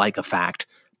feel like a fact,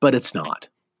 but it's not.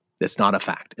 It's not a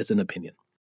fact. It's an opinion.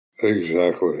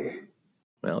 Exactly.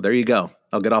 Well, there you go.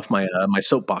 I'll get off my my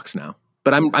soapbox now.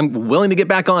 But I'm willing to get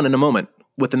back on in a moment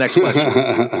with the next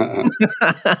question.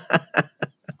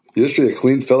 You just be a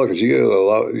clean fella because you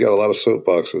got a lot of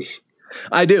soapboxes.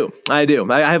 I do.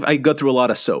 I go through a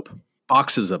lot of soap,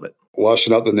 boxes of it.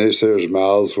 Washing out the naysayers'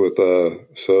 mouths with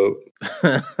soap.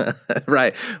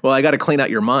 Right. Well, I got to clean out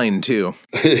your mind too.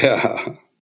 Yeah.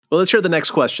 Well, let's hear the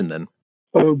next question then.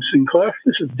 Obes and Cliff,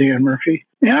 this is Dan Murphy.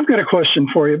 And I've got a question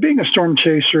for you. Being a storm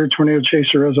chaser, tornado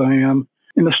chaser as I am,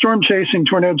 in the storm chasing,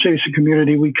 tornado chasing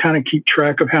community, we kind of keep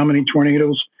track of how many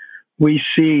tornadoes we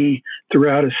see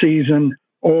throughout a season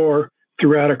or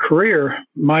throughout a career.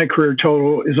 My career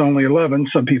total is only 11.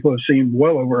 Some people have seen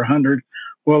well over 100,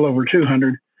 well over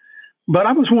 200. But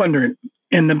I was wondering,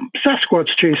 in the Sasquatch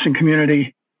chasing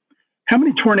community, how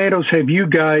many tornadoes have you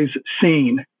guys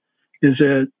seen? Is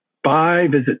it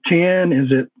 5? Is it 10?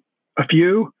 Is it a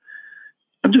few?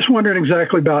 I'm just wondering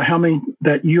exactly about how many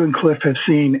that you and Cliff have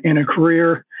seen in a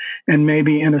career and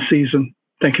maybe in a season.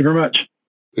 Thank you very much.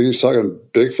 Are you talking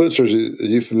Bigfoots, or is it a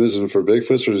euphemism for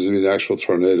Bigfoots, or does it mean actual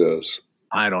tornadoes?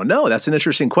 I don't know. That's an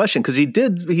interesting question because he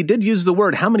did use the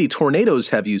word, how many tornadoes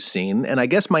have you seen? And I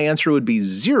guess my answer would be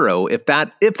 0 if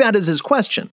that is his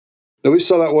question. No, we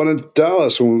saw that one in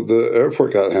Dallas when the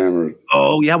airport got hammered.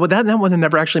 Oh, yeah. Well, that one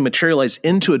never actually materialized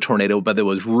into a tornado, but it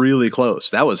was really close.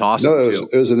 That was awesome, too.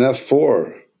 It was an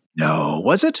F4. No,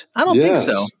 was it? I don't think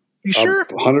so. You sure?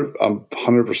 I'm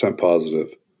 100%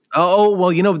 positive. Oh, well,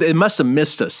 it must have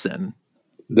missed us then.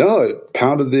 No, it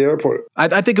pounded the airport.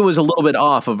 I think it was a little bit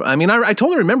off of. I mean, I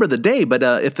totally remember the day, but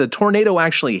if the tornado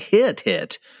actually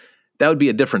hit, that would be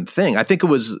a different thing. I think it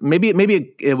was maybe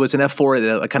it was an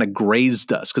F4 that kind of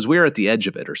grazed us because we were at the edge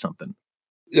of it or something.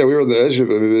 Yeah, we were on the edge of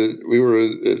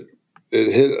it.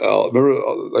 It hit. Remember,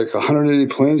 like 180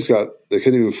 planes they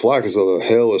couldn't even fly because the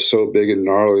hail was so big and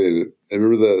gnarly. And I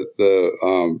remember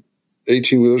the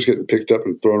 18-wheelers getting picked up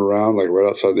and thrown around like right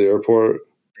outside the airport.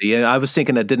 Yeah, I was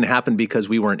thinking that didn't happen because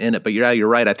we weren't in it, but you're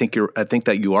right. I think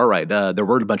that you are right. There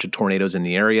were a bunch of tornadoes in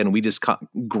the area, and we just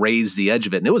grazed the edge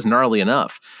of it, and it was gnarly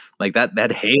enough. Like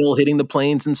that hail hitting the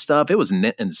planes and stuff, it was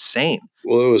insane.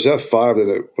 Well, it was F5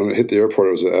 that when it hit the airport,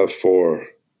 it was an F4.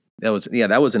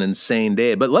 That was an insane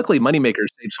day. But luckily, Moneymaker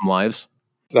saved some lives.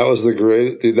 That was that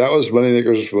was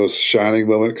Moneymaker's most shining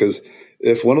moment because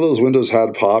if one of those windows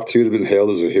had popped, he would have been hailed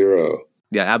as a hero.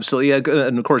 Yeah, absolutely. Yeah,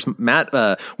 and of course, Matt,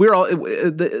 we're all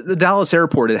the Dallas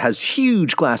airport. It has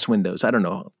huge glass windows. I don't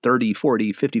know, 30,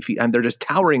 40, 50 feet. And they're just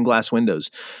towering glass windows.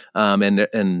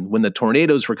 And when the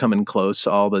tornadoes were coming close,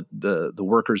 all the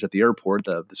workers at the airport,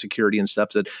 the security and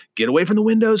stuff said, "Get away from the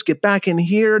windows. Get back in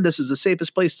here. This is the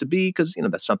safest place to be." Because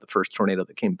that's not the first tornado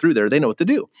that came through there. They know what to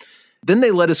do. Then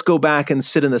they let us go back and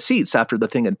sit in the seats after the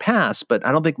thing had passed. But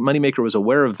I don't think Moneymaker was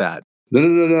aware of that. No.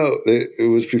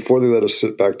 It was before they let us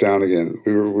sit back down again.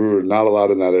 We were not allowed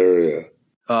in that area.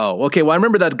 Oh, okay. Well, I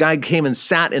remember that guy came and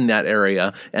sat in that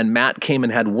area, and Matt came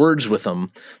and had words with him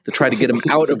to try to get him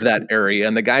out of that area.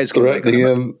 And the guys threatening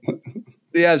him.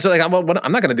 Yeah, it's like, I'm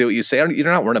not going to do what you say.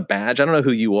 You're not wearing a badge. I don't know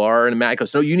who you are. And Matt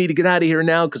goes, no, you need to get out of here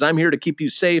now because I'm here to keep you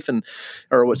safe,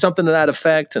 or something to that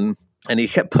effect. And he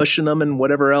kept pushing them and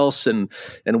whatever else. And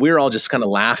we were all just kind of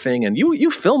laughing. And you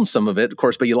filmed some of it, of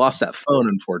course, but you lost that phone,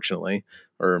 unfortunately,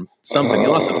 or something. You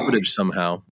lost the footage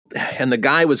somehow. And the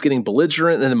guy was getting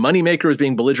belligerent, and the moneymaker was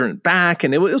being belligerent back.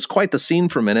 And it was quite the scene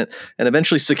for a minute. And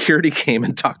eventually security came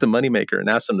and talked to moneymaker and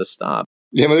asked him to stop.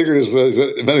 Yeah, moneymaker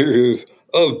goes,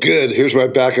 oh, good. Here's my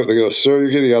backup. They go, sir,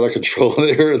 you're getting out of control.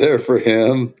 They were there for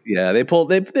him. Yeah, they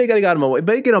got him away.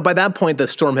 But, by that point, the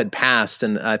storm had passed.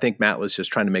 And I think Matt was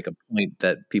just trying to make a point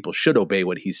that people should obey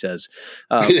what he says.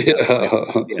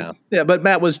 Yeah. But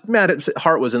Matt's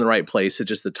heart was in the right place. It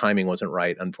just, the timing wasn't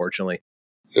right, unfortunately.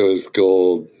 It was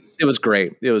gold. It was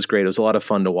great. It was a lot of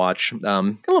fun to watch. A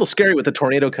little scary with the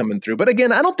tornado coming through. But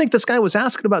again, I don't think this guy was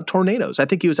asking about tornadoes. I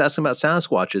think he was asking about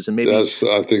Sasquatches. And maybe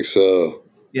I think so.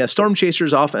 Yeah, storm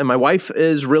chasers off. And my wife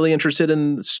is really interested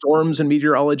in storms and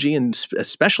meteorology, and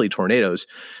especially tornadoes.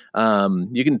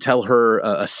 You can tell her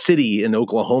a city in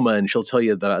Oklahoma, and she'll tell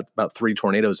you about 3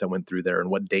 tornadoes that went through there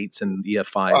and what dates and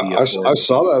EF5. I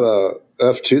saw that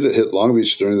F2 that hit Long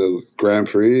Beach during the Grand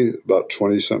Prix about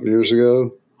 20-something years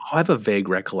ago. I have a vague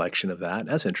recollection of that.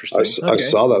 That's interesting. I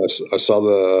saw that. I saw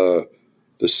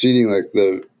the seating, like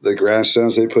the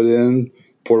grandstands they put in,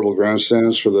 portable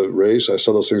grandstands for the race. I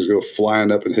saw those things go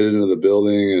flying up and hit into the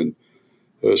building, and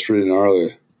it was pretty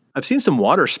gnarly. I've seen some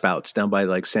water spouts down by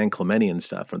like San Clemente and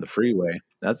stuff on the freeway.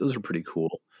 Those are pretty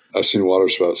cool. I've seen water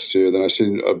spouts too. Then I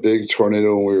seen a big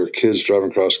tornado when we were kids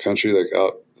driving cross country, like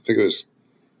out, I think it was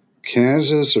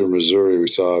Kansas or Missouri. We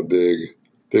saw a big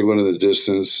one in the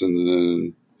distance, and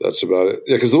then that's about it.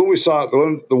 Yeah, because the one we saw,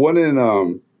 the one in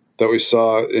that we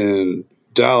saw in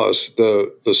Dallas,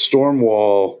 the storm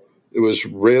wall, it was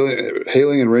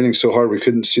hailing and raining so hard we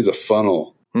couldn't see the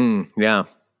funnel. Yeah.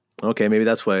 Okay, maybe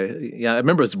that's why. Yeah, I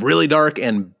remember it was really dark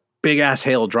and big ass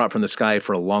hail dropped from the sky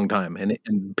for a long time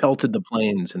and pelted the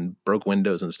planes and broke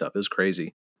windows and stuff. It was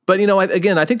crazy. But,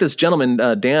 I think this gentleman,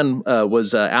 Dan,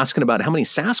 was asking about how many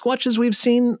Sasquatches we've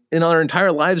seen in our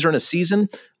entire lives during a season.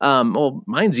 Well,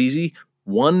 mine's easy.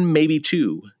 1, maybe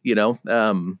 2,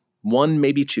 1,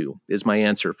 maybe 2 is my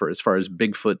answer for as far as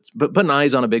Bigfoot, but putting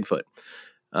eyes on a Bigfoot.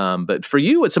 But for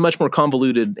you, it's a much more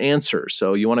convoluted answer.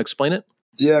 So you want to explain it?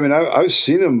 Yeah, I mean, I've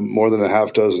seen him more than a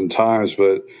half dozen times,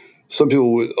 but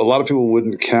a lot of people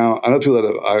wouldn't count. I know people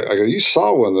that I go, you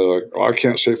saw one. They're like, oh, I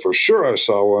can't say for sure I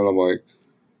saw one. I'm like,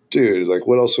 dude, like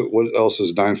what else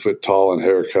is 9 foot tall and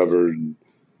hair covered?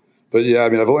 But yeah, I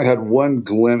mean, I've only had one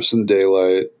glimpse in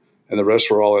daylight, and the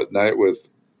rest were all at night with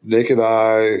naked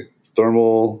eye,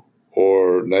 thermal,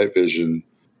 or night vision.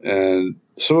 And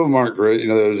some of them aren't great.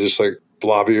 They're just like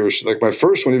blobby or like my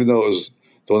first one, even though it was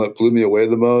the one that blew me away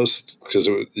the most, because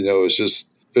it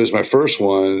was my first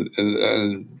one,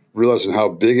 and realizing how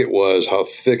big it was, how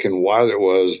thick and wide it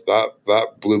was,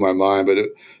 that blew my mind. But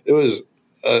it was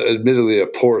admittedly a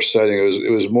poor sighting.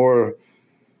 It was more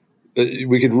that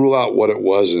we could rule out what it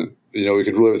wasn't. We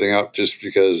could rule everything out just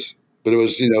because. But it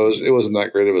was, it wasn't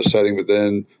that great of a sighting. But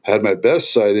then I had my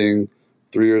best sighting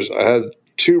 3 years. I had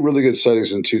 2 really good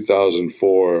sightings in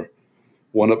 2004.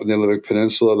 One up in the Olympic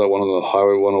Peninsula, that one on the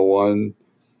Highway 101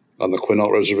 on the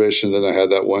Quinault Reservation. Then I had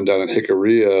that one down in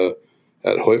Jicarilla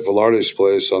at Hoyt Velarde's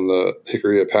place on the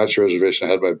Jicarilla Apache Reservation.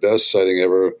 I had my best sighting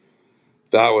ever.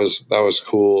 That was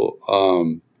cool.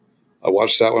 I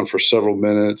watched that one for several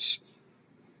minutes.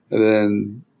 And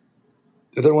then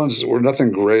the other ones were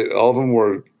nothing great. All of them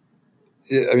were,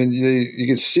 I mean, you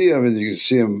could see them and you could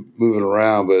see them moving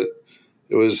around, but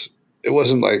it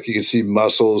wasn't like you could see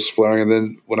muscles flaring. And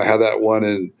then when I had that one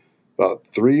in about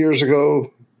 3 years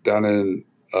ago down in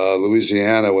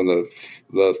Louisiana, when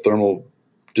the thermal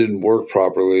didn't work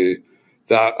properly,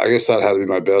 I guess that had to be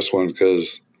my best one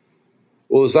because,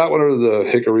 well, was that one or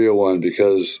the Jicarilla one?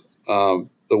 Because the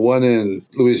one in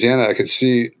Louisiana, I could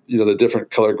see, the different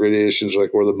color gradations,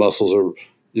 like where the muscles are,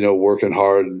 working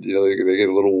hard, they get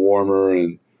a little warmer,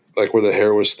 and like where the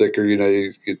hair was thicker,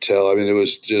 you could tell. I mean, it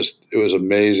was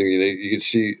amazing.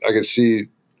 I could see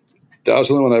that was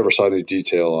the only one I ever saw any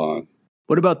detail on.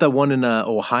 What about that one in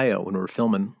Ohio when we were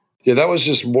filming? Yeah, that was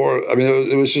just more, I mean,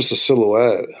 it was just a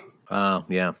silhouette.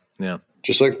 Yeah.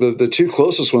 Just like the 2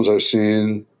 closest ones I've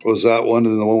seen was that one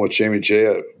and the one with Jamie J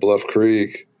at Bluff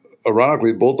Creek.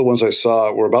 Ironically, both the ones I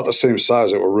saw were about the same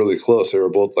size. That were really close. They were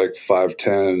both like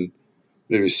 5'10",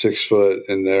 maybe 6 foot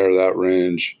in there, that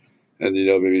range. And,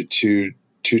 maybe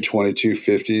 220,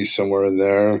 250, somewhere in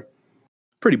there.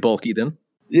 Pretty bulky then.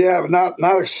 Yeah, but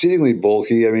not exceedingly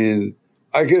bulky. I mean,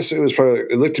 I guess it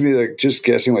looked to me like, just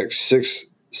guessing, like 6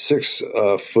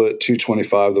 foot,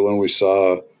 225, the one we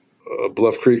saw.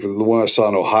 Bluff Creek, but the one I saw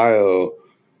in Ohio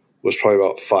was probably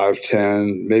about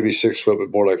 5'10", maybe 6 foot,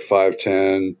 but more like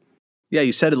 5'10". Yeah,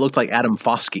 you said it looked like Adam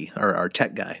Foskey, our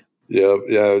tech guy.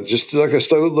 Yeah, just like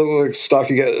looked like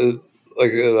stocky guy,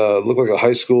 looked like a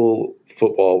high school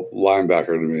football linebacker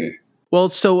to me. Well,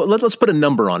 so let's put a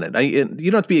number on it. You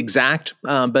don't have to be exact,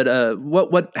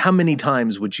 but how many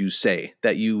times would you say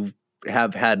that you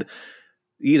have had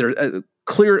either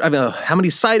clear? I mean, how many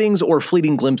sightings or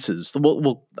fleeting glimpses?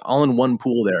 We'll all in one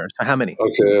pool there. So how many?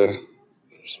 Okay,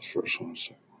 there's the first one,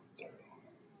 second one, third one.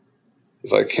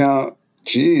 If I count,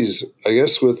 I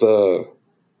guess with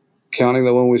counting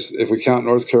the one if we count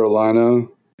North Carolina,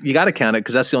 you got to count it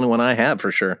because that's the only one I have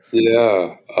for sure.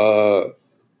 Yeah.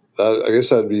 I guess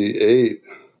that'd be 8.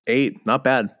 8, not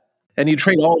bad. And you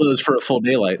trade all those for a full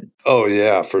daylight. Oh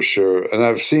yeah, for sure. And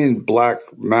I've seen black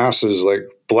masses, like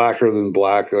blacker than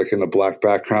black, like in a black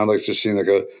background, like just seeing like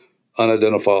a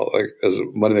unidentified, like as a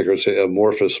moneymaker would say,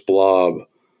 amorphous blob,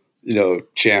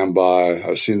 jam by.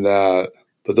 I've seen that,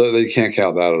 but they can't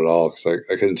count that at all because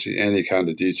I couldn't see any kind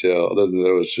of detail other than that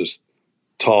it was just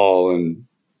tall and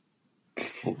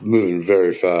moving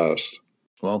very fast.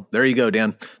 Well, there you go,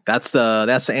 Dan. That's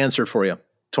the answer for you.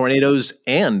 Tornadoes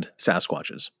and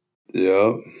Sasquatches.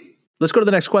 Yeah. Let's go to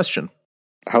the next question.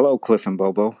 Hello, Cliff and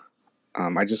Bobo.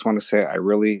 I just want to say I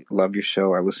really love your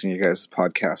show. I listen to you guys'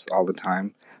 podcast all the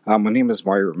time. My name is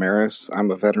Mario Ramirez.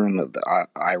 I'm a veteran of the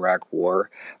Iraq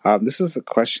War. This is a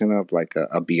question of like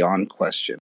a beyond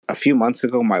question. A few months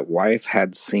ago, my wife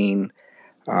had seen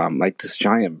this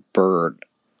giant bird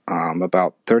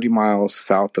about 30 miles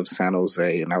south of San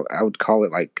Jose, and I would call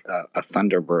it like a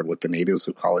thunderbird, what the natives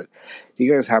would call it. Do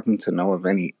you guys happen to know of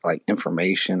any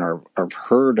information or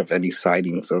heard of any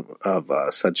sightings of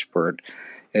such bird?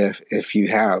 If you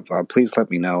have, please let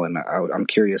me know, and I'm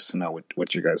curious to know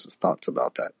what your guys' thoughts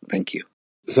about that. Thank you.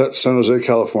 Is that San Jose,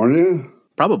 California?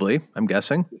 Probably, I'm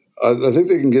guessing. I think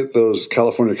they can get those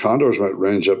California condors might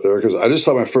range up there because I just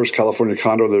saw my first California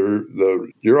condor.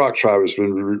 The Yurok tribe has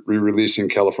been re-releasing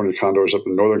California condors up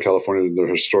in Northern California in their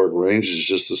historic ranges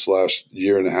just this last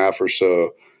year and a half or so.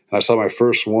 And I saw my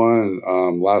first one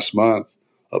last month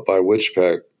up by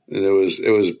Witchpeck, and it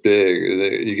was big.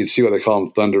 And you can see why they call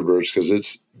them thunderbirds because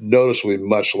it's noticeably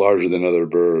much larger than other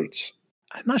birds.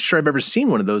 I'm not sure I've ever seen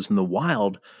one of those in the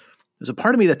wild. There's a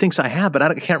part of me that thinks I have, but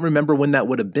I can't remember when that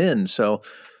would have been. So.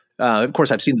 Of course,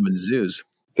 I've seen them in zoos.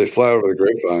 They fly over the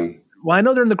Grapevine. Well, I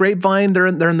know they're in the Grapevine. They're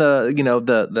in the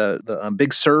the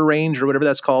Big Sur range or whatever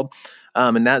that's called,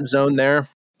 in that zone there.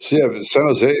 So yeah, San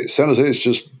Jose is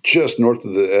just north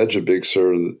of the edge of Big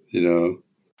Sur. Yeah.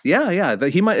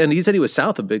 He said he was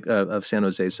south of San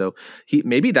Jose, so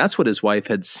maybe that's what his wife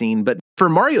had seen. But for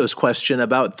Mario's question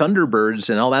about thunderbirds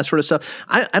and all that sort of stuff,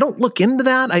 I don't look into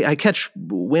that. I catch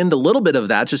wind a little bit of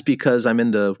that just because I'm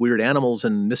into weird animals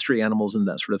and mystery animals and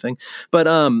that sort of thing. But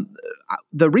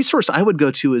the resource I would go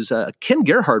to is Ken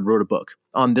Gerhard wrote a book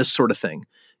on this sort of thing.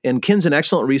 And Ken's an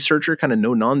excellent researcher, kind of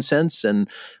no nonsense, and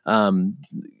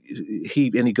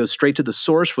he goes straight to the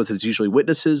source with his usually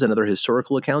witnesses and other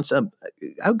historical accounts.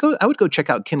 I would go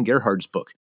check out Ken Gerhard's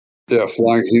book. Yeah,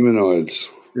 Flying Humanoids.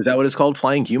 Is that what it's called?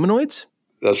 Flying Humanoids?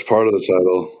 That's part of the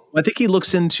title. I think he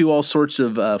looks into all sorts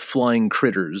of flying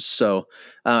critters, so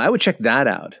I would check that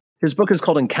out. His book is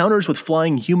called Encounters with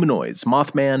Flying Humanoids,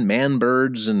 Mothman,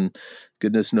 Man-Birds, and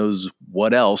goodness knows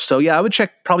what else. So yeah, I would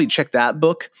probably check that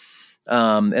book.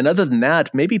 And other than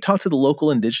that, maybe talk to the local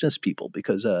indigenous people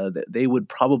because they would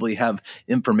probably have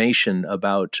information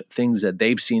about things that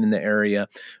they've seen in the area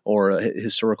or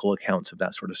historical accounts of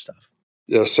that sort of stuff.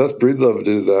 Yeah, Seth Breedlove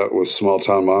did that with Small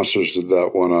Town Monsters, did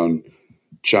that one on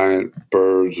giant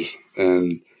birds.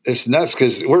 And it's nuts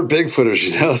because we're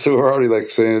Bigfooters, so we're already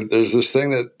saying there's this thing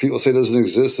that people say doesn't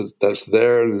exist that's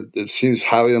there, and it seems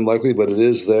highly unlikely, but it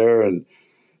is there. And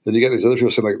then you get these other people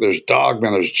saying there's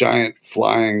Dogman, there's giant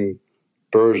flying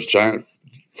birds, giant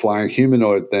flying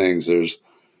humanoid things. There's,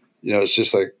 it's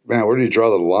just man, where do you draw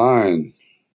the line?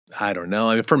 I don't know.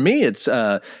 I mean, for me, it's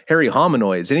hairy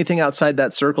hominoids. Anything outside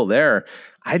that circle there,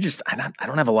 I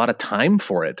don't have a lot of time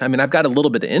for it. I mean, I've got a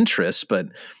little bit of interest, but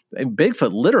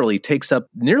Bigfoot literally takes up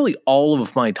nearly all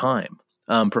of my time,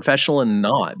 professional and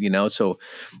not, so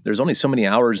there's only so many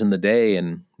hours in the day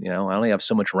and, I only have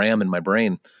so much RAM in my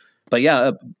brain. But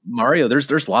yeah, Mario,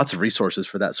 there's lots of resources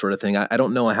for that sort of thing. I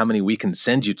don't know how many we can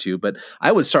send you to, but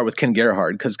I would start with Ken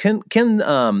Gerhard because Ken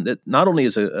not only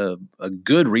is a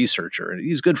good researcher,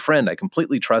 he's a good friend. I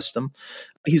completely trust him.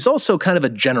 He's also kind of a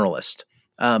generalist,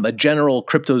 a general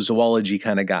cryptozoology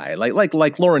kind of guy, like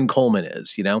Loren Coleman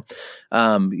is.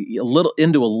 A little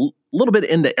bit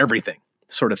into everything.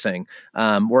 sort of thing.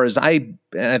 Whereas I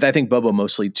think Bobo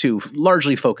mostly too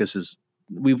largely focuses.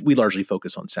 We largely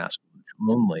focus on Sasquatch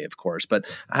only, of course. But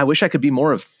I wish I could be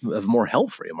more of more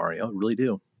help for you, Mario. I really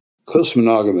do. Close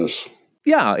monogamous.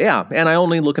 Yeah, and I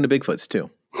only look into Bigfoots too.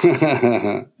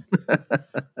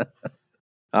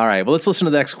 All right, well, let's listen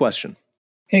to the next question.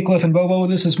 Hey, Cliff and Bobo,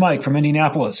 this is Mike from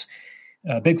Indianapolis.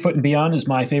 Bigfoot and Beyond is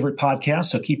my favorite podcast,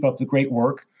 so keep up the great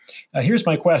work. Here's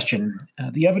my question.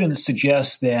 The evidence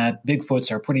suggests that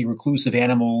Bigfoots are pretty reclusive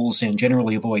animals and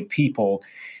generally avoid people,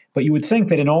 but you would think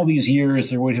that in all these years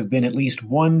there would have been at least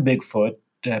one Bigfoot,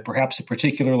 perhaps a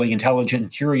particularly intelligent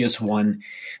and curious one,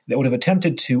 that would have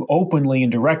attempted to openly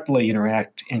and directly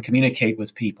interact and communicate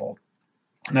with people.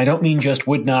 And I don't mean just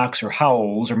wood knocks or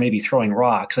howls or maybe throwing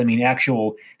rocks. I mean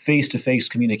actual face-to-face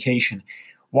communication.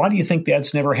 Why do you think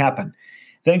that's never happened?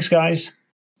 Thanks, guys.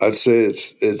 I'd say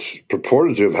it's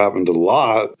purported to have happened a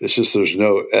lot. It's just there's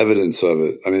no evidence of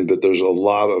it. I mean, but there's a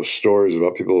lot of stories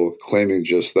about people claiming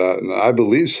just that, and I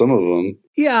believe some of them.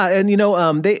 Yeah,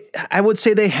 and I would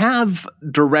say they have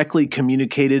directly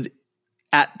communicated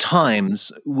at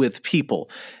times with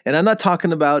people. And I'm not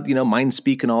talking about, mind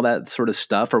speak and all that sort of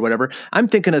stuff or whatever. I'm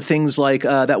thinking of things like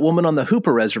that woman on the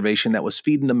Hooper Reservation that was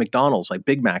feeding to McDonald's, like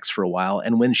Big Macs for a while.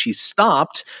 And when she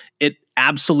stopped, it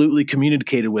absolutely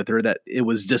communicated with her that it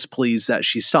was displeased that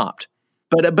she stopped.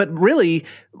 But really,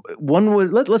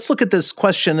 let's look at this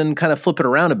question and kind of flip it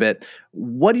around a bit.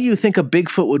 What do you think a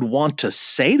Bigfoot would want to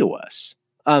say to us?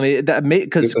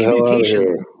 Because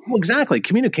communication, well, exactly.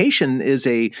 Communication is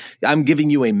I'm giving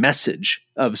you a message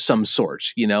of some sort.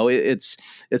 It's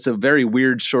a very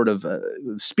weird sort of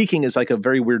speaking is like a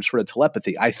very weird sort of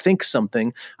telepathy. I think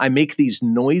something, I make these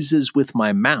noises with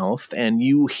my mouth, and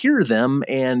you hear them,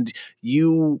 and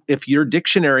if your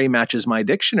dictionary matches my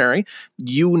dictionary,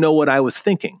 you know what I was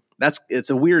thinking. It's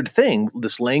a weird thing,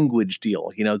 this language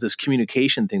deal, this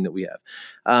communication thing that we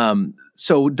have.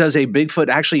 So does a Bigfoot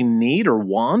actually need or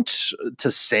want to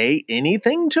say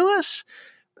anything to us?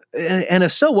 And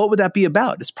if so, what would that be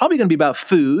about? It's probably going to be about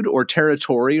food or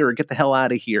territory or get the hell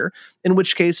out of here, in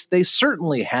which case they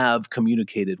certainly have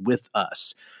communicated with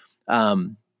us.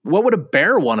 What would a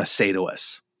bear want to say to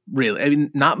us? Really? I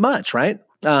mean, not much, right?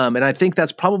 And I think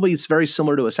it's very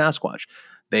similar to a Sasquatch.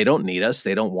 They don't need us.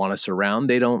 They don't want us around.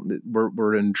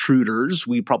 We're intruders.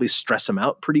 We probably stress them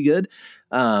out pretty good.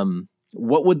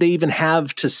 What would they even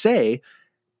have to say?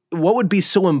 What would be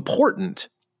so important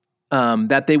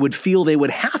that they would feel they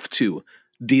would have to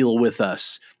deal with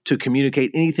us to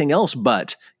communicate anything else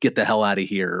but get the hell out of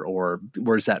here, or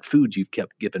where's that food you've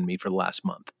kept giving me for the last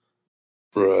month?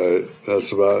 Right.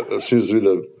 That seems to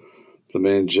be the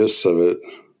main gist of it.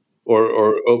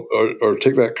 Or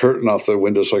take that curtain off the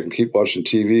window so I can keep watching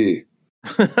TV.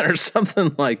 Or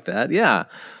something like that. Yeah.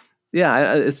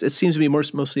 It seems to be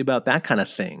mostly about that kind of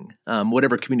thing,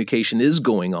 whatever communication is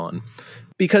going on.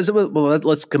 Because,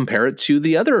 let's compare it to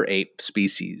the other ape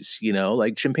species,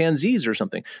 like chimpanzees or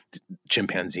something.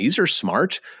 Chimpanzees are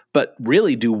smart, but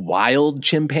really, do wild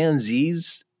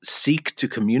chimpanzees seek to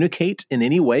communicate in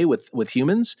any way with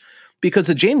humans? Because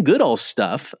the Jane Goodall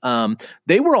stuff,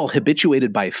 they were all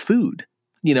habituated by food.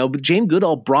 But Jane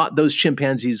Goodall brought those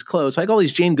chimpanzees close. Like all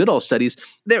these Jane Goodall studies,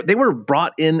 they were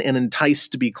brought in and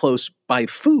enticed to be close by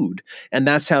food. And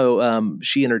that's how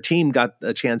she and her team got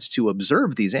a chance to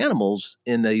observe these animals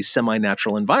in a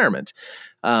semi-natural environment.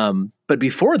 But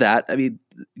before that, I mean,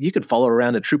 you could follow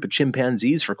around a troop of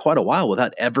chimpanzees for quite a while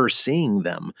without ever seeing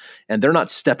them. And they're not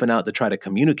stepping out to try to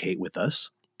communicate with us,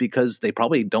 because they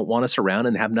probably don't want us around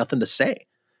and have nothing to say,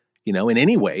 in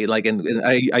any way. Like, and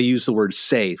I use the word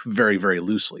say very, very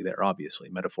loosely there, obviously,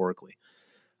 metaphorically.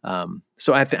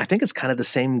 So I think it's kind of the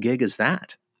same gig as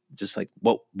that. Just like,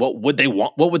 what would they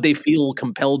want? What would they feel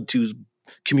compelled to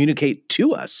communicate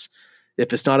to us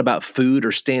if it's not about food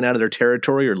or staying out of their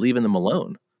territory or leaving them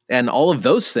alone? And all of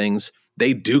those things,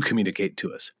 they do communicate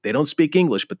to us. They don't speak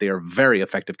English, but they are very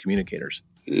effective communicators.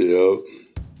 Yep.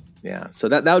 Yeah, so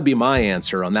that would be my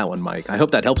answer on that one, Mike. I hope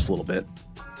that helps a little bit.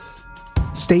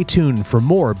 Stay tuned for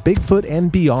more Bigfoot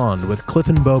and Beyond with Cliff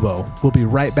and Bobo. We'll be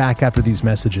right back after these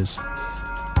messages.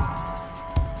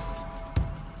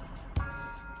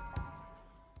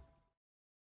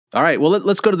 All right, well,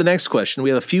 let's go to the next question.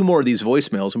 We have a few more of these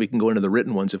voicemails, and we can go into the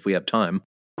written ones if we have time.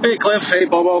 Hey, Cliff. Hey,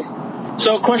 Bobo.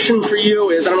 So question for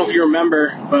you is, I don't know if you remember,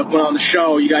 but when on the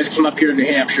show, you guys came up here to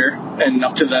New Hampshire and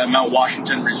up to the Mount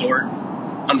Washington Resort.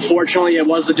 Unfortunately, it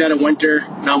was the dead of winter,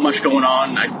 not much going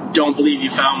on. I don't believe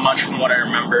you found much from what I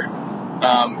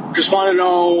remember. Just want to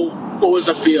know, what was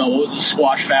the feel? What was the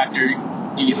squash factor?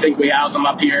 Do you think we have them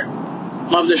up here?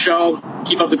 Love the show.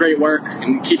 Keep up the great work,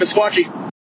 and keep it squatchy.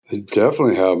 They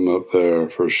definitely have them up there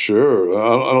for sure.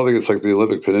 I don't think it's like the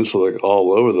Olympic Peninsula, like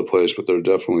all over the place, but they're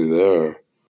definitely there.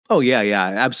 Oh yeah,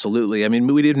 absolutely. I mean,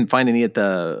 we didn't find any at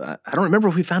the. I don't remember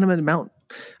if we found them at Mount.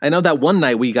 I know that one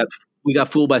night we got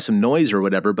fooled by some noise or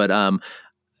whatever, but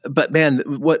man,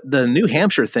 what the New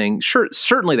Hampshire thing?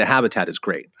 Certainly the habitat is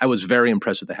great. I was very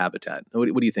impressed with the habitat.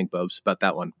 What do you think, Bobes, about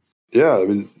that one? Yeah, I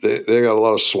mean they got a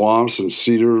lot of swamps and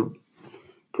cedar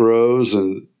grows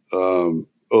and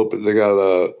open. They got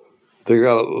a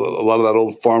lot of that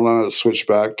old farmland that switched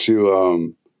back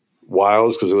to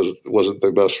wilds because it wasn't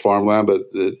the best farmland, but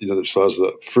it still has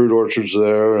the fruit orchards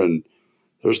there, and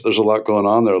there's a lot going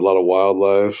on there, a lot of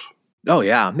wildlife. Oh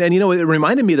yeah, and it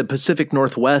reminded me of the Pacific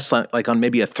Northwest, like on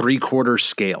maybe a 3/4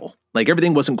 scale. Like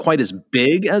everything wasn't quite as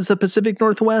big as the Pacific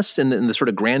Northwest and the sort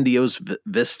of grandiose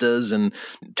vistas and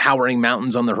towering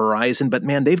mountains on the horizon. But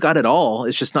man, they've got it all.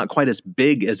 It's just not quite as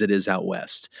big as it is out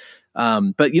west.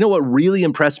 But what really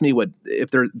impressed me,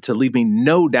 if they're to leave me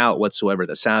no doubt whatsoever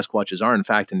that Sasquatches are in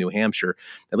fact in New Hampshire,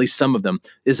 at least some of them,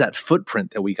 is that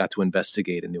footprint that we got to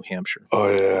investigate in New Hampshire. Oh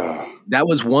yeah. That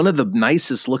was one of the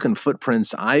nicest looking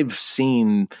footprints I've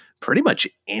seen pretty much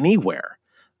anywhere.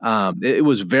 It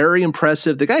was very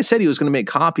impressive. The guy said he was going to make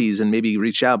copies and maybe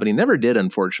reach out, but he never did,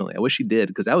 unfortunately. I wish he did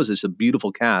because that was just a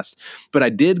beautiful cast. But I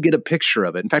did get a picture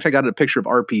of it. In fact, I got a picture of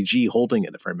RPG holding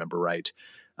it, if I remember right.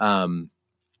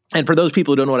 And for those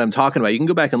people who don't know what I'm talking about, you can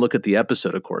go back and look at the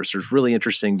episode, of course. There's really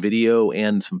interesting video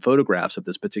and some photographs of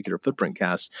this particular footprint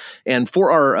cast. And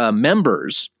for our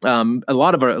members, a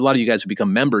lot of you guys have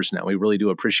become members now. We really do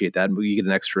appreciate that. And we get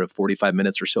an extra 45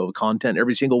 minutes or so of content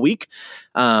every single week.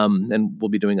 And we'll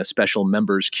be doing a special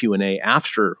members Q&A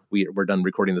after we're done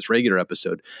recording this regular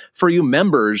episode. For you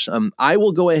members, I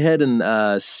will go ahead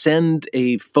and send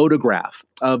a photograph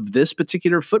of this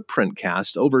particular footprint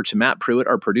cast over to Matt Pruitt,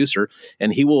 our producer,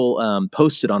 and he will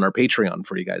post it on our Patreon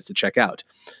for you guys to check out.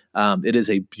 It is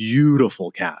a beautiful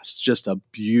cast, just a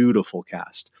beautiful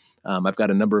cast. I've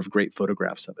got a number of great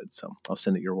photographs of it, so I'll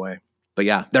send it your way. But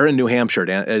yeah, they're in New Hampshire,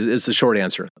 is the short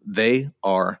answer. They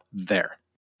are there.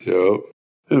 Yep.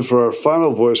 And for our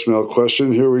final voicemail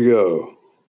question, here we go.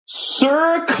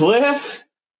 Sir Cliff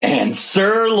and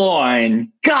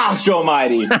Sirloin. Gosh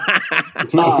almighty.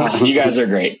 You guys are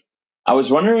great. I was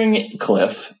wondering,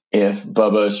 Cliff, if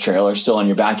Bobo's trailer is still in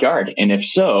your backyard. And if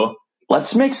so,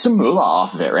 let's make some moolah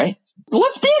off of it, right?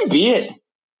 Let's B&B it.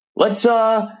 Let's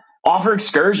offer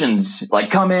excursions.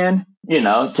 Like come in,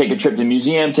 take a trip to the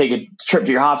museum, take a trip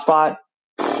to your hotspot,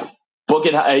 book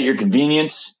it at your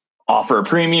convenience, offer a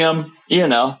premium,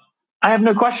 I have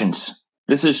no questions.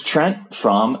 This is Trent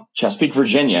from Chesapeake,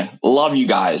 Virginia. Love you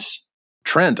guys.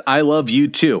 Trent, I love you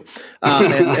too.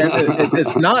 And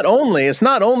it's not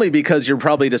only because you're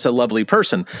probably just a lovely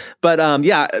person, but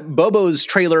Bobo's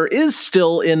trailer is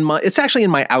still it's actually in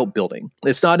my outbuilding.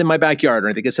 It's not in my backyard or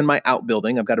anything. It's in my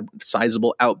outbuilding. I've got a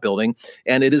sizable outbuilding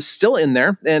and it is still in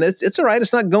there and it's all right.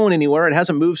 It's not going anywhere. It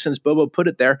hasn't moved since Bobo put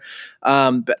it there.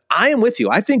 But I am with you.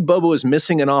 I think Bobo is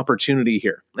missing an opportunity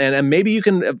here. And maybe you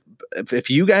can, if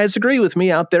you guys agree with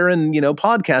me out there in,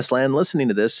 podcast land listening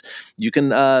to this, you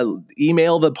can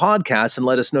email the podcast and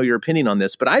let us know your opinion on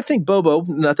this. But I think Bobo,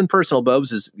 nothing personal,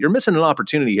 Bobes, is you're missing an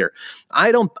opportunity here.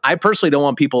 I personally don't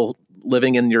want people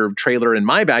living in your trailer in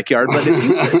my backyard, but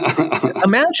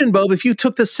imagine, Bob, if you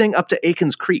took this thing up to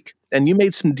Aikens Creek and you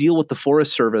made some deal with the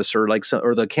Forest Service or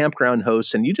the campground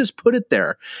hosts and you just put it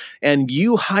there and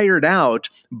you hired out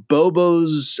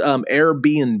Bobo's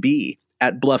Airbnb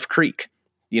at Bluff Creek.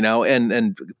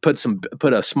 And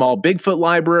put a small Bigfoot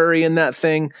library in that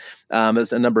thing.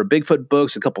 There's a number of Bigfoot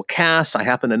books, a couple casts. I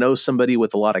happen to know somebody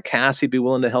with a lot of casts he'd be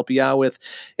willing to help you out with.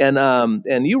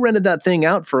 And you rented that thing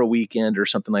out for a weekend or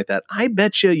something like that. I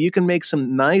bet you can make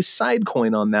some nice side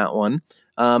coin on that one.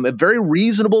 A very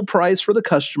reasonable price for the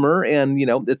customer. And,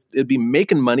 it'd be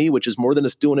making money, which is more than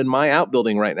it's doing in my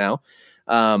outbuilding right now.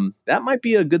 That might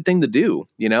be a good thing to do,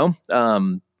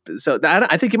 So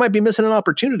I think you might be missing an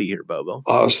opportunity here, Bobo.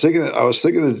 I was thinking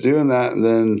of doing that, and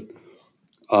then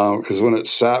because when it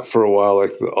sat for a while,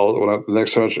 the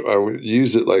next time I would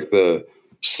use it, like the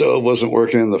stove wasn't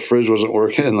working, the fridge wasn't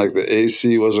working, like the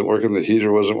AC wasn't working, the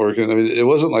heater wasn't working. I mean, it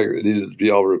wasn't like it needed to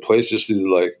be all replaced. It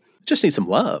just need some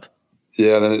love.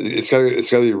 Yeah, then it's got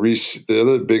to be the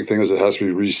other big thing is it has to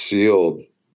be resealed.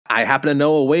 I happen to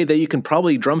know a way that you can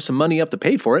probably drum some money up to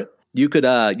pay for it. You could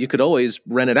always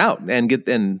rent it out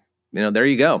and there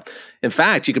you go. In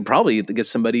fact, you could probably get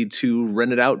somebody to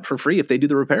rent it out for free if they do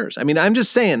the repairs. I mean, I'm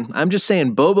just saying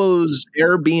Bobo's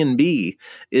Airbnb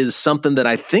is something that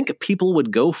I think people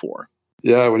would go for.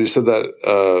 Yeah. When you said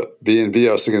that B&B,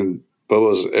 I was thinking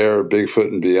Bobo's Air, Bigfoot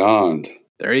and Beyond.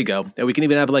 There you go. And we can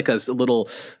even have like a little,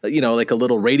 like a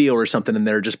little radio or something in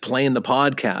there, just playing the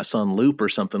podcast on loop or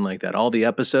something like that. All the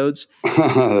episodes.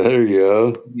 There you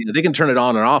go. They can turn it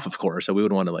on and off, of course. So we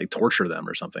wouldn't want to like torture them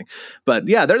or something. But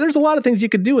yeah, there's a lot of things you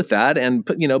could do with that, and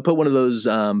put one of those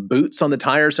boots on the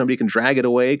tire, somebody can drag it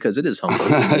away because it is humble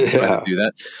to do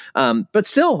that. But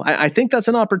still, I think that's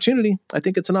an opportunity. I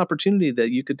think it's an opportunity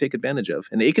that you could take advantage of.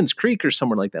 And Aikens Creek or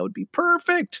somewhere like that would be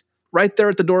perfect, right there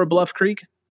at the door of Bluff Creek.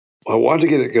 I wanted to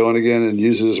get it going again and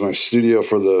use it as my studio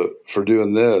for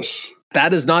doing this.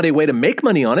 That is not a way to make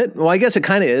money on it. Well, I guess it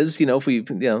kind of is, if we,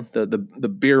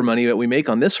 the beer money that we make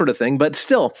on this sort of thing, but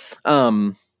still,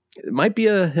 it might be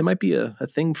a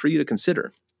thing for you to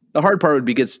consider. The hard part would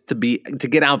be to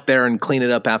get out there and clean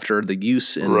it up after the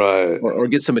use, and or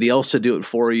get somebody else to do it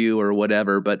for you or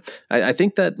whatever. But I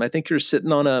think you're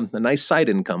sitting on a nice side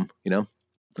income.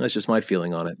 That's just my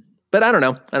feeling on it. But I don't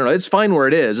know. It's fine where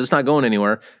it is. It's not going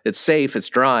anywhere. It's safe. It's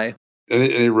dry.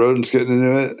 Any rodents getting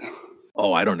into it?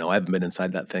 Oh, I don't know. I haven't been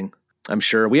inside that thing. I'm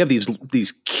sure we have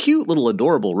these cute little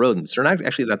adorable rodents. They're not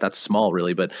actually not that small,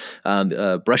 really, but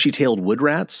brushy-tailed wood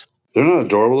rats. They're not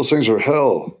adorable. Those things are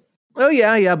hell. Oh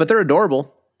yeah, but they're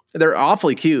adorable. They're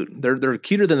awfully cute. They're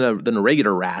cuter than the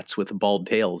regular rats with bald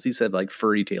tails. These have like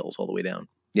furry tails all the way down.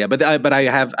 Yeah, but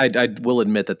I will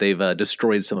admit that they've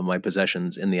destroyed some of my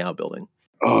possessions in the outbuilding.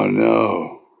 Oh,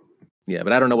 no. Yeah,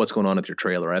 but I don't know what's going on with your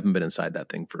trailer. I haven't been inside that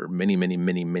thing for many, many,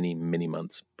 many, many, many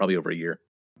months, probably over a year.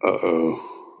 Uh-oh.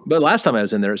 But last time I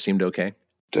was in there, it seemed okay.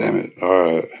 Damn it. All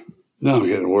right. Now I'm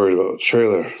getting worried about the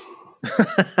trailer.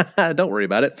 Don't worry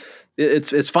about it.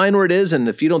 It's fine where it is, and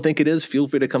if you don't think it is, feel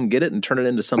free to come get it and turn it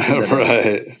into something.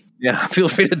 Right. Yeah, feel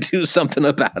free to do something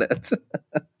about it.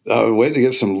 I'm waiting to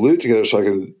get some loot together so I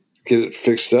can get it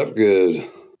fixed up good.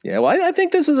 Yeah, well, I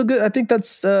think this is I think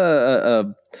that's,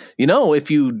 if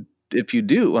you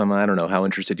do, I don't know how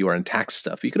interested you are in tax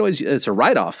stuff. You could always, it's a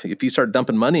write-off if you start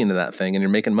dumping money into that thing and you're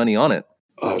making money on it.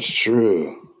 Oh, that's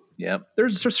true. Yeah,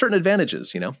 there's certain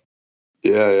advantages,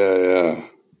 Yeah.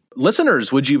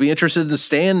 Listeners, would you be interested in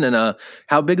staying in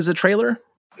how big is the trailer?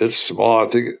 It's small. I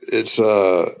think it's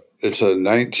a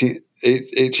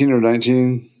 18 or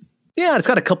 19. Yeah, it's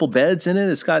got a couple beds in it.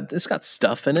 It's got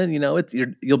stuff in it.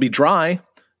 You'll be dry.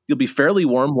 You'll be fairly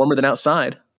warmer than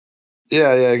outside.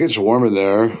 Yeah, it gets warm in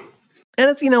there. And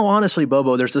it's, honestly,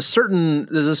 Bobo, there's a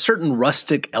certain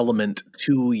rustic element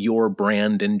to your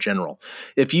brand in general.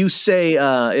 If you say,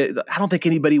 I don't think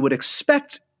anybody would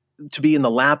expect to be in the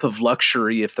lap of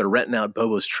luxury if they're renting out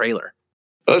Bobo's trailer.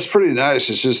 That's pretty nice.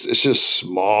 It's just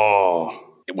small.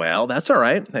 Well, that's all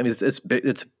right. I mean,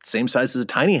 it's same size as a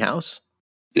tiny house.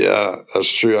 Yeah,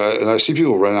 that's true. And I see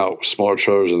people rent out smaller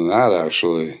trailers than that,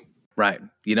 actually. Right.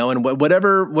 And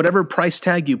whatever price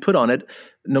tag you put on it,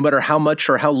 no matter how much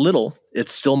or how little,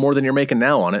 it's still more than you're making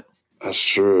now on it. That's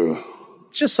true.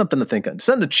 It's just something to think of,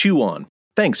 something to chew on.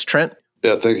 Thanks, Trent.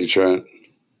 Yeah, thank you, Trent.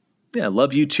 Yeah,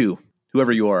 love you too,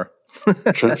 whoever you are.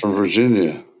 Trent from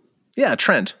Virginia. Yeah,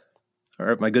 Trent. All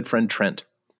right, my good friend Trent.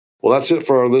 Well, that's it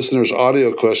for our listeners'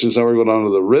 audio questions. Now we're going on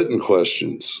to the written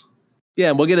questions.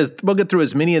 Yeah, we'll get through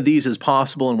as many of these as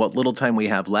possible in what little time we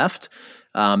have left.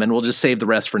 And we'll just save the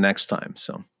rest for next time.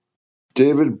 So,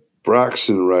 David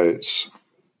Braxton writes,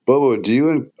 Bobo, do you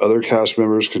and other cast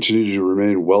members continue to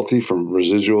remain wealthy from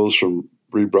residuals from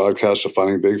rebroadcasts of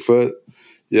Finding Bigfoot?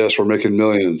 Yes, we're making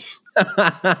millions. No,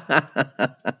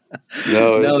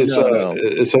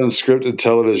 it's unscripted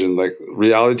television. Like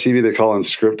reality TV, they call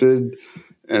unscripted.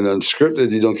 And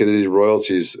unscripted, you don't get any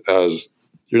royalties as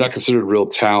you're not considered real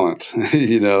talent,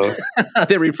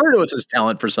 They refer to us as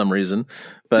talent for some reason.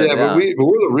 But we're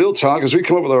the real talent because we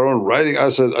come up with our own writing. I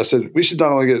said we should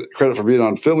not only get credit for being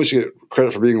on film, we should get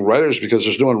credit for being writers because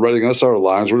there's no one writing us our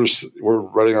lines. We're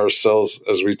writing ourselves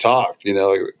as we talk.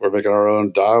 Like we're making our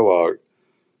own dialogue.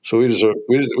 So we deserve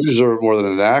it more than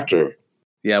an actor.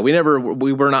 Yeah, we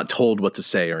were not told what to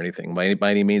say or anything by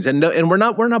any means, and we're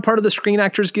not part of the Screen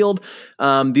Actors Guild.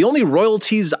 The only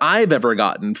royalties I've ever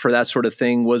gotten for that sort of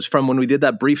thing was from when we did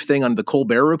that brief thing on the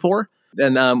Colbert Report,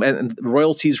 and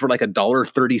royalties were like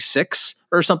 $1.36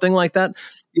 or something like that.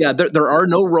 Yeah, there are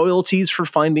no royalties for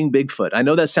Finding Bigfoot. I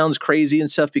know that sounds crazy and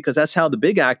stuff because that's how the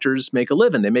big actors make a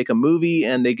living. They make a movie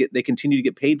and they continue to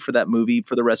get paid for that movie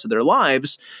for the rest of their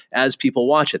lives as people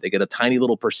watch it. They get a tiny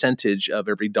little percentage of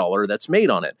every dollar that's made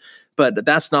on it. But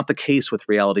that's not the case with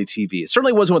reality TV. It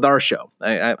certainly wasn't with our show.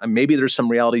 Maybe there's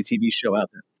some reality TV show out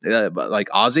there. Like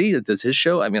Ozzy, does his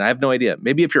show? I mean, I have no idea.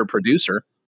 Maybe if you're a producer.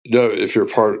 No,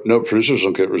 no producers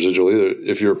don't get residual either.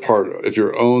 If you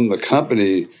own the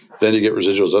company, then you get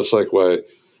residuals. That's like why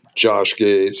Josh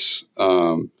Gates,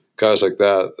 guys like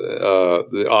that,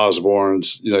 the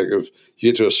Osborns, like if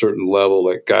you get to a certain level,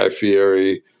 like Guy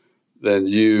Fieri, then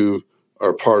you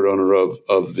are part owner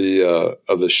of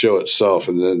the show itself,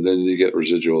 and then you get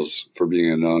residuals for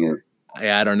being an owner.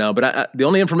 I don't know, but the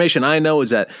only information I know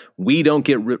is that we don't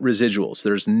get residuals.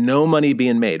 There's no money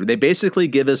being made. They basically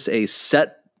give us a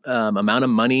set amount of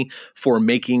money for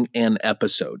making an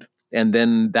episode. And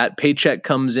then that paycheck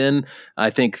comes in, I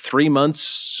think 3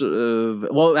 months.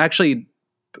 Actually,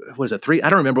 was it 3? I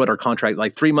don't remember what our contract,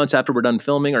 like 3 months after we're done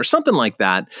filming or something like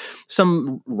that.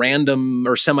 Some random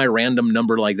or semi-random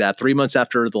number like that. 3 months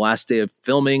after the last day of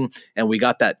filming, and we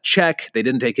got that check. They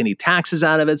didn't take any taxes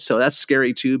out of it, so that's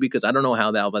scary too, because I don't know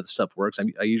how that stuff works.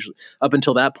 I usually, up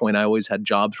until that point, I always had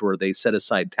jobs where they set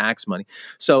aside tax money.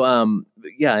 So and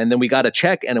then we got a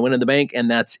check and it went in the bank, and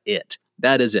that's it.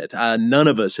 That is it. None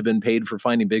of us have been paid for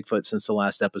Finding Bigfoot since the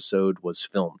last episode was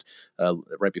filmed,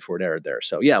 right before it aired there.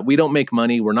 So yeah, we don't make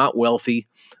money. We're not wealthy.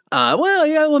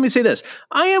 Let me say this.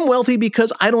 I am wealthy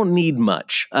because I don't need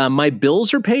much. My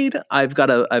bills are paid. I've got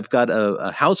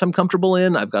a house I'm comfortable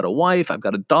in. I've got a wife. I've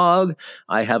got a dog.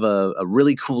 I have a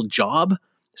really cool job.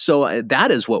 So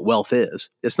that is what wealth is.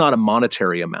 It's not a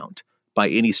monetary amount by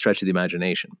any stretch of the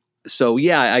imagination. So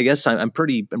yeah, I guess I'm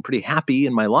pretty happy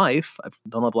in my life. I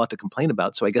don't have a lot to complain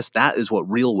about. So I guess that is what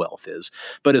real wealth is.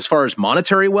 But as far as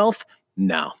monetary wealth,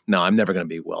 no, I'm never going to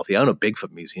be wealthy. I own a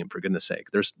Bigfoot museum, for goodness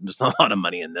sake. There's not a lot of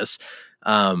money in this.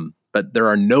 But there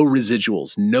are no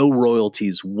residuals, no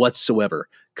royalties whatsoever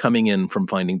coming in from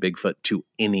Finding Bigfoot to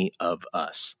any of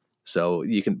us. So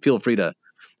you can feel free to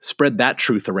spread that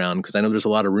truth around, because I know there's a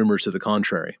lot of rumors to the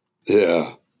contrary.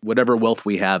 Yeah. Whatever wealth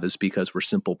we have is because we're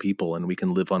simple people and we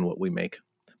can live on what we make.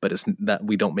 But it's that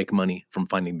we don't make money from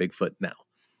Finding Bigfoot now.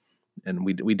 And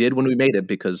we did when we made it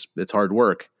because it's hard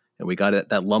work. And we got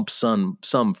that lump sum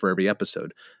for every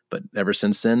episode. But ever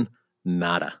since then,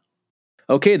 nada.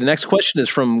 Okay, the next question is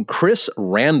from Chris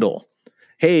Randall.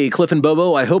 Hey, Cliff and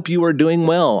Bobo, I hope you are doing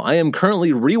well. I am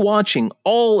currently rewatching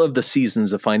all of the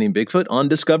seasons of Finding Bigfoot on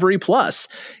Discovery Plus,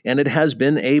 and it has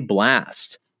been a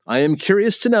blast. I am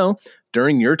curious to know,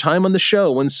 during your time on the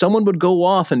show, when someone would go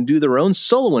off and do their own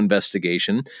solo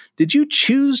investigation, did you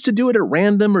choose to do it at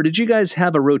random, or did you guys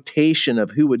have a rotation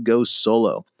of who would go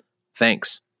solo?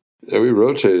 Thanks. Yeah, we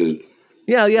rotated.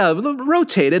 Yeah,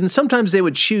 rotated, and sometimes they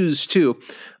would choose too,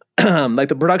 like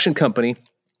the production company.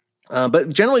 But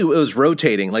generally, it was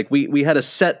rotating. Like we had a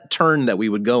set turn that we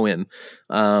would go in,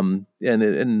 and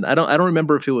I don't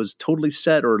remember if it was totally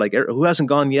set or like who hasn't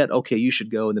gone yet. Okay, you should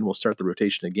go, and then we'll start the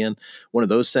rotation again. One of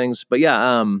those things. But yeah,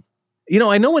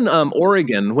 I know in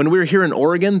Oregon, when we were here in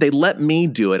Oregon, they let me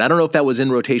do it. I don't know if that was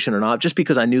in rotation or not, just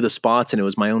because I knew the spots and it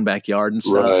was my own backyard and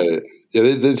stuff. Right.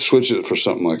 Yeah, they'd switch it for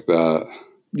something like that.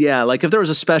 Yeah, like if there was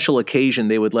a special occasion,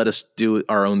 they would let us do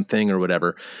our own thing or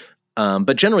whatever.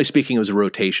 But generally speaking, it was a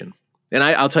rotation. And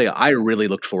I'll tell you, I really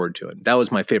looked forward to it. That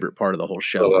was my favorite part of the whole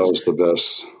show. Oh, that was the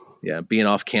best. Yeah, being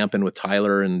off camping with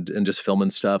Tyler and just filming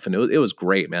stuff. And it was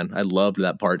great, man. I loved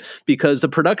that part because the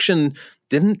production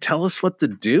didn't tell us what to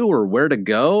do or where to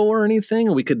go or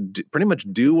anything. We could pretty much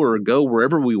do or go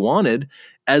wherever we wanted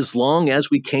as long as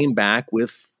we came back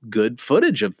with good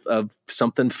footage of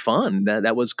something fun.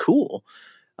 That was cool.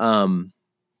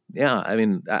 Yeah, I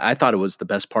mean, I thought it was the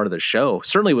best part of the show.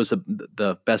 Certainly was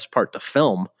the best part to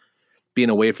film, being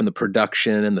away from the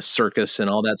production and the circus and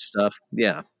all that stuff.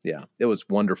 Yeah, it was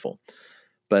wonderful.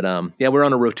 But we're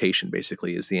on a rotation,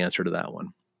 basically, is the answer to that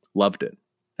one. Loved it.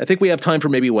 I think we have time for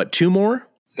maybe, 2 more?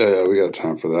 Yeah, we got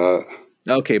time for that.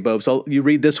 Okay, Bob, so you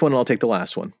read this one and I'll take the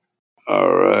last one.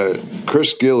 All right.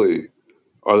 Chris Gilly,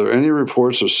 are there any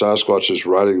reports of Sasquatches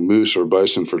riding moose or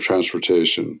bison for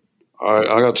transportation? All right,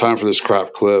 I got time for this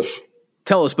crap, Cliff.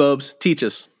 Tell us, Bobes. Teach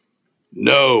us.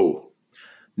 No,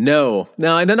 not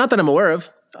that I'm aware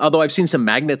of. Although I've seen some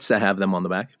magnets that have them on the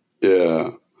back.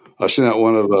 Yeah, I've seen that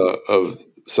one of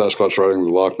Sasquatch riding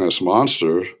the Loch Ness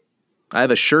Monster. I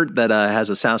have a shirt that has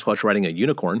a Sasquatch riding a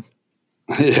unicorn.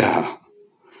 Yeah,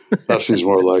 that seems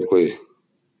more likely.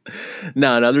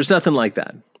 No, there's nothing like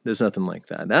that.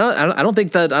 I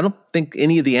don't think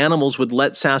any of the animals would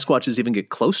let Sasquatches even get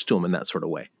close to them in that sort of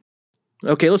way.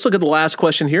 Okay, let's look at the last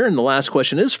question here, and the last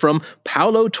question is from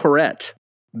Paulo Tourette.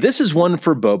 This is one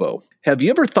for Bobo. Have you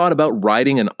ever thought about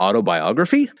writing an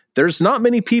autobiography? There's not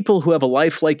many people who have a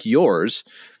life like yours,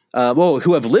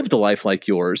 who have lived a life like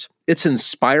yours. It's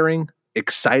inspiring,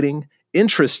 exciting,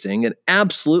 interesting, and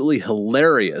absolutely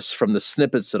hilarious from the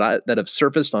snippets that have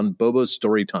surfaced on Bobo's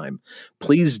Storytime.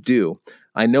 Please do.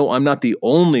 I know I'm not the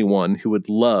only one who would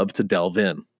love to delve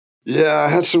in. Yeah,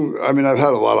 I've had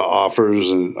a lot of offers,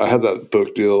 and I had that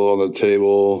book deal on the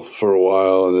table for a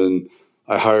while, and then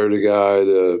I hired a guy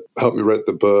to help me write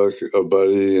the book, a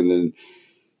buddy, and then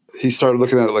he started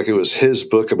looking at it like it was his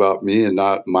book about me and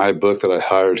not my book that I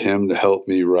hired him to help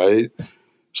me write.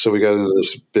 So we got into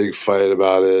this big fight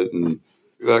about it, and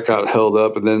that got held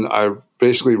up. And then I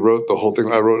basically wrote the whole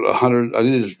thing. I wrote 100. I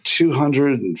needed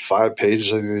 205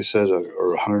 pages, I think they said, or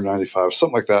 195,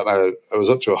 something like that. And I was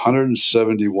up to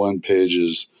 171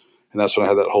 pages, and that's when I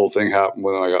had that whole thing happen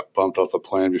when I got bumped off the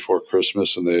plane before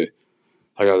Christmas, and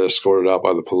I got escorted out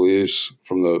by the police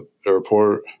from the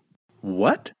airport.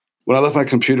 What? When I left my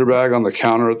computer bag on the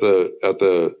counter at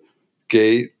the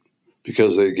gate,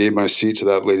 because they gave my seat to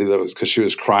that lady because she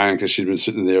was crying because she'd been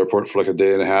sitting in the airport for like a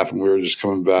day and a half, and we were just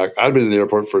coming back. I'd been in the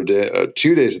airport for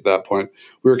 2 days at that point.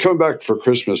 We were coming back for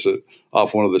Christmas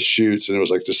off one of the shoots, and it was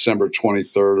like December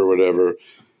 23rd or whatever.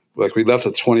 Like we left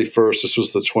the 21st. This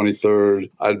was the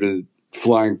 23rd. I'd been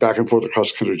flying back and forth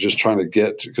across the country just trying to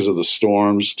get, because of the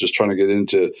storms, just trying to get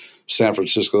into San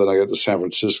Francisco. Then I got to San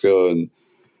Francisco, and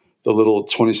the little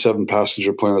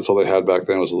 27-passenger plane, that's all they had back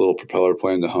then, was a little propeller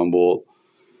plane to Humboldt.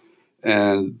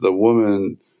 And the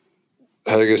woman,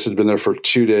 I guess, had been there for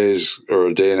 2 days or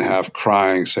a day and a half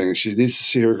crying, saying she needs to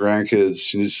see her grandkids.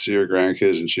 She needs to see her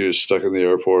grandkids. And she was stuck in the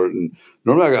airport. And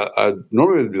normally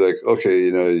normally would be like,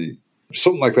 okay,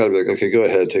 something like that. I'd be like, okay, go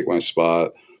ahead, take my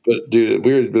spot. But dude,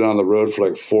 we had been on the road for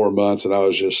like 4 months, and I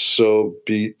was just so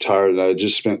beat, tired. And I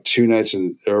just spent 2 nights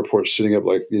in airport sitting up,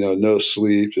 like, no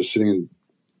sleep, just sitting in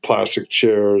plastic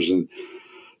chairs, and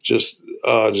just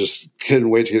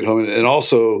couldn't wait to get home. And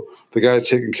also, the guy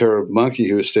taking care of Monkey,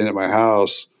 who was staying at my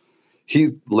house,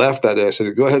 he left that day. I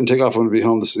said, go ahead and take off. I'm going to be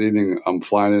home this evening. I'm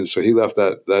flying in. So he left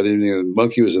that evening, and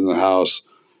Monkey was in the house,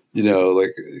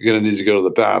 like, going to need to go to the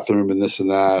bathroom and this and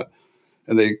that.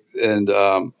 And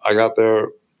I got there.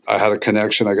 I had a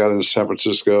connection. I got into San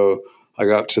Francisco. I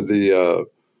got to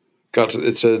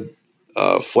it said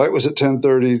flight was at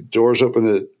 10:30, doors open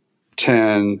at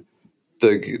 10.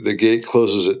 The gate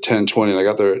closes at 10:20, and I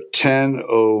got there at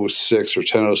 10:06 or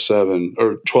 10:07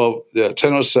 or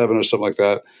 10:07 or something like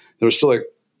that. There was still like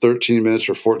 13 minutes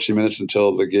or 14 minutes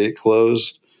until the gate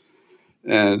closed,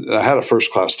 and I had a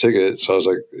first class ticket, so I was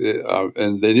like,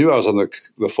 and they knew I was on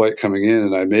the flight coming in,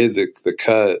 and I made the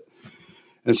cut,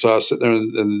 and so I was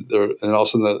sitting there, and all of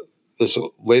a sudden this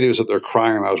lady was up there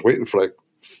crying, and I was waiting for like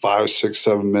 5, 6,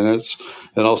 7 minutes,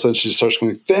 and all of a sudden she starts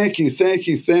going, "Thank you, thank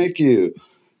you, thank you."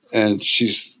 And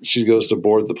she goes to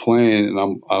board the plane, and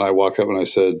I walk up and I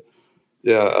said,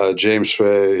 "Yeah, James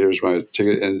Fay, here's my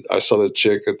ticket." And I saw the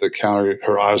chick at the counter;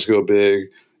 her eyes go big,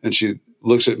 and she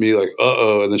looks at me like,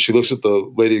 "Uh-oh," and then she looks at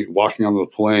the lady walking on the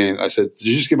plane. I said, "Did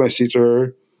you just give my seat to her?"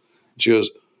 And she goes,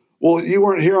 "Well, you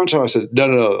weren't here on time." I said,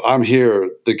 No, I'm here.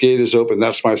 The gate is open.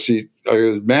 That's my seat." I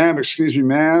go, "Ma'am, excuse me,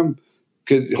 ma'am.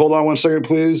 Could hold on 1 second,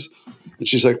 please?" And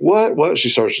she's like, "What?" She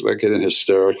starts like getting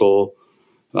hysterical,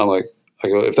 and I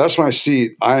go, "If that's my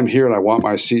seat, I am here and I want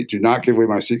my seat. Do not give away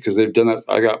my seat," because they've done that.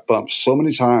 I got bumped so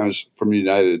many times from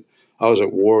United. I was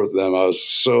at war with them. I was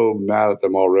so mad at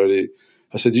them already.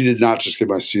 I said, "You did not just give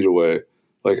my seat away.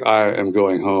 Like, I am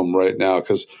going home right now."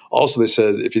 Because also they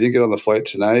said, if you didn't get on the flight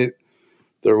tonight,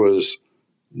 there was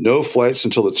no flights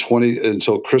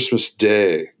until Christmas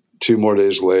Day, 2 more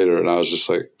days later. And I was just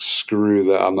like, screw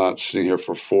that. I'm not sitting here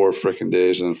for 4 freaking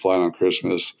days and then flying on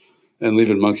Christmas and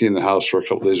leaving Monkey in the house for a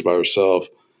couple days by herself.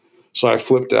 So I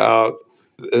flipped out.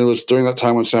 And it was during that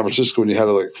time in San Francisco when you had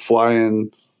to like fly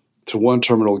in to one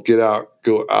terminal, get out,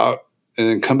 go out, and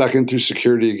then come back in through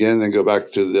security again, then go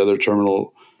back to the other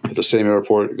terminal at the same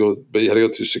airport. But you had to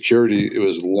go through security. It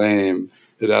was lame.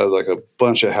 It added like a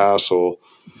bunch of hassle.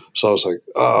 So I was like,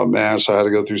 oh man. So I had to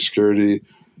go through security.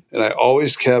 And I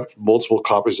always kept multiple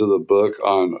copies of the book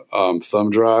on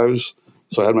thumb drives.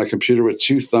 So I had my computer with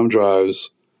 2 thumb drives.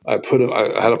 I had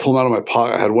to pull them out of my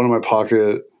pocket. I had one in my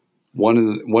pocket, one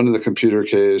in the computer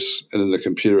case, and then the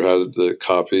computer had the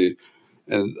copy.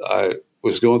 And I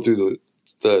was going through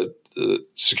the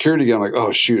security again. I'm like,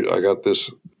 oh shoot, I got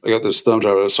this thumb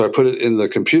drive. So I put it in the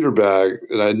computer bag,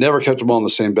 and I never kept them all in the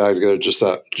same bag together. Just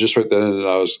right then, and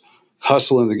I was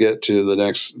hustling to get to the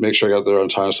next, make sure I got there on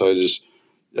time. So I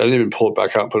didn't even pull it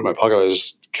back out and put it in my pocket. I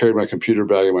just carried my computer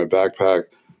bag in my backpack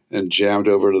and jammed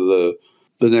over to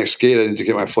the next gate. I need to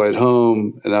get my flight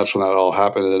home. And that's when that all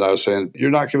happened. And then I was saying,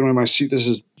 "You're not giving me my seat." This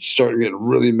is starting to get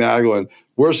really mad, going,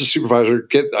 "Where's the supervisor?"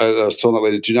 I was telling that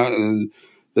lady, "Do not." And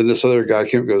then this other guy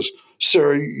came and goes,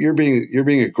 "Sir, you're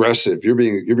being aggressive. You're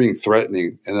being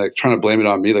threatening," and like trying to blame it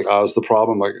on me. Like I was the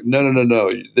problem. Like,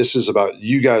 no. This is about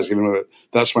you guys giving me it.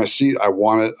 That's my seat. I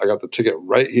want it. I got the ticket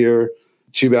right here.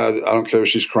 Too bad. I don't care if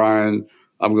she's crying.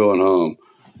 I'm going home.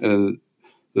 And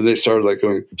then they started like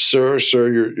going, sir,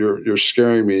 you're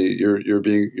scaring me. You're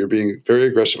being very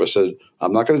aggressive. I said,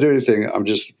 I'm not going to do anything. I'm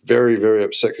just very, very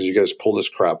upset because you guys pull this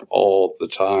crap all the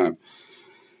time.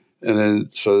 And then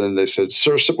they said,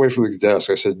 sir, step away from the desk.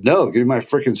 I said, no, give me my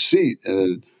freaking seat. And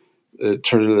then it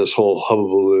turned into this whole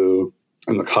hubbubaloo,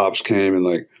 and the cops came and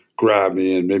like grabbed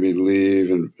me and made me leave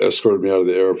and escorted me out of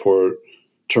the airport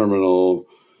terminal.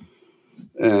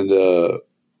 And the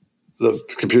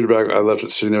computer bag, I left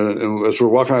it sitting there. And as we're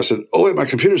walking, I said, oh, wait, my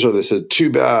computer's over. They said,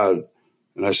 too bad.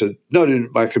 And I said, no,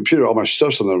 dude, my computer, all my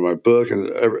stuff's on there, my book and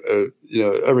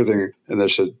everything. And they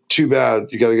said, too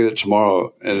bad. You got to get it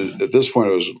tomorrow. And at this point,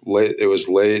 it was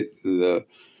late. And,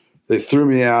 they threw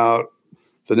me out.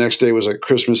 The next day was like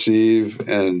Christmas Eve,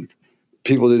 and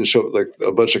people didn't show up. Like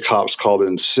a bunch of cops called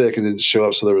in sick and didn't show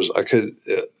up. So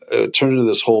it turned into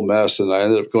this whole mess. And I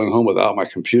ended up going home without my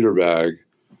computer bag.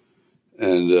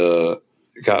 And it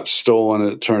got stolen.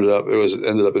 It ended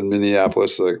up in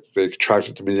Minneapolis. Like they tracked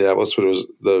it to Minneapolis, but it was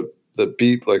the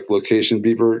beep, like location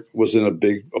beeper, was in a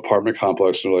big apartment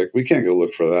complex. And they're like, we can't go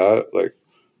look for that. Like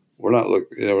we're not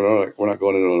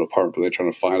going into an apartment building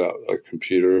trying to find out a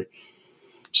computer.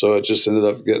 So it just ended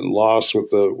up getting lost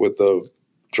with the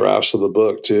drafts of the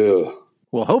book too.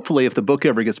 Well, hopefully, if the book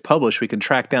ever gets published, we can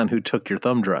track down who took your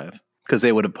thumb drive, because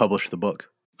they would have published the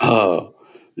book. Oh.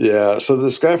 Yeah, so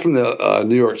this guy from the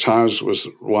New York Times was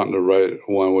wanting to write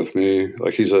one with me.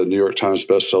 Like he's a New York Times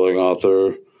bestselling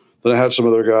author. Then I had some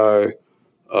other guy,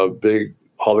 a big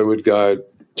Hollywood guy,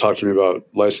 talk to me about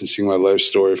licensing my life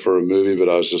story for a movie. But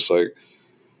I was just like,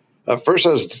 at first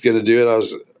I was going to do it. I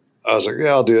was like,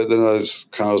 yeah, I'll do it. Then I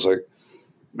just kind of was like,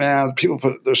 man,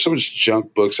 there's so much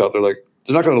junk books out there. Like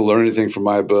they're not going to learn anything from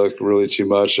my book really too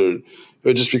much, or it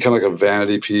would just become like a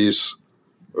vanity piece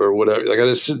or whatever. Like I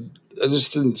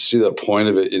just didn't see the point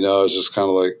of it, I was just kind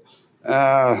of like,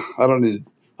 I don't need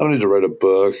to write a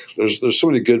book. There's so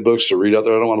many good books to read out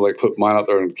there. I don't want to like put mine out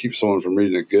there and keep someone from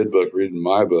reading a good book, reading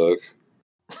my book.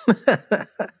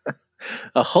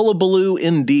 A hullabaloo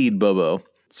indeed, Bobo.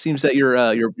 Seems that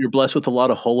you're blessed with a lot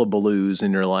of hullabaloos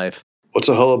in your life. What's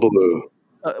a hullabaloo?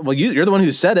 Well, you're the one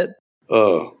who said it.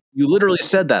 Oh, you literally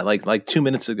said that like 2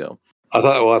 minutes ago. I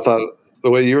thought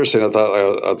the way you were saying, I thought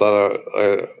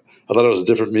it was a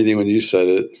different meaning when you said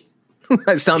it.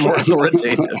 I sound more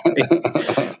authoritative.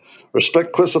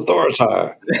 Respect Cliff's authority.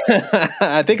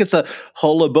 I think it's a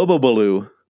hullabobobaloo.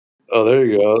 Oh, there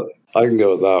you go. I can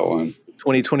go with that one.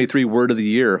 2023 word of the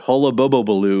year,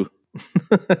 hullabobobaloo.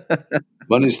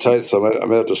 Money's tight, so I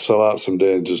might have to sell out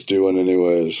someday and just do one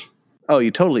anyways. Oh,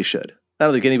 you totally should. I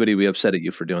don't think anybody would be upset at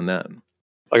you for doing that.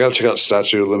 I got to check out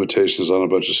statute of limitations on a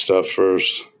bunch of stuff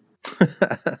first.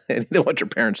 And you don't want your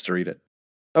parents to read it.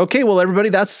 Okay, well, everybody,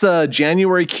 that's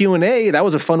January Q&A. That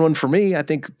was a fun one for me. I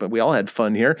think we all had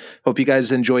fun here. Hope you guys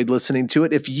enjoyed listening to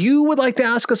it. If you would like to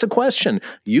ask us a question,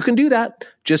 you can do that.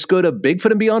 Just go to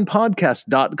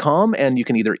bigfootandbeyondpodcast.com, and you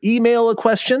can either email a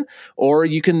question or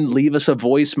you can leave us a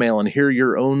voicemail and hear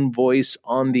your own voice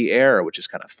on the air, which is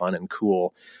kind of fun and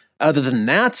cool. Other than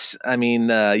that, I mean,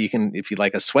 you can, if you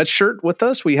like a sweatshirt with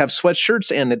us, we have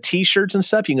sweatshirts and the t-shirts and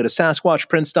stuff. You can go to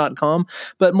sasquatchprints.com.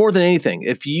 But more than anything,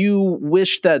 if you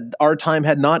wish that our time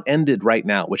had not ended right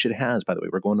now, which it has, by the way,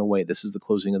 we're going away. This is the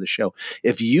closing of the show.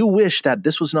 If you wish that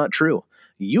this was not true,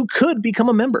 you could become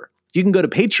a member. You can go to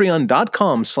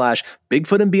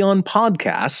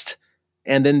patreon.com/BigfootandBeyondPodcast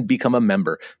and then become a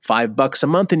member. $5 a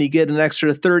month, and you get an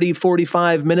extra 30,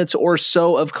 45 minutes or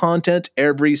so of content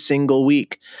every single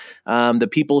week. The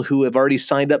people who have already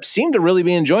signed up seem to really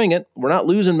be enjoying it. We're not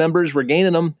losing members, we're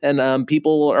gaining them, and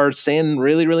people are saying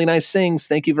really, really nice things.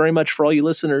 Thank you very much for all you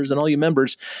listeners and all you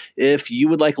members. If you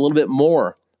would like a little bit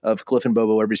more of Cliff and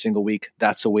Bobo every single week,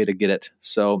 that's a way to get it.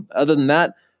 So other than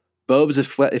that, Bobs,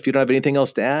 if you don't have anything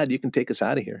else to add, you can take us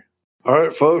out of here. All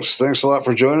right, folks, thanks a lot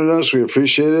for joining us. We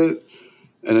appreciate it.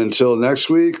 And until next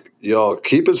week, y'all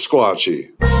keep it squatchy.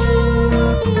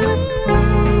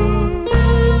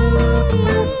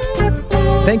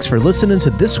 Thanks for listening to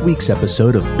this week's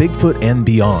episode of Bigfoot and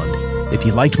Beyond. If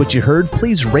you liked what you heard,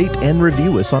 please rate and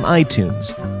review us on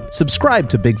iTunes. Subscribe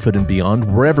to Bigfoot and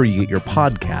Beyond wherever you get your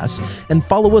podcasts, and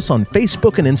follow us on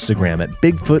Facebook and Instagram at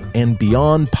Bigfoot and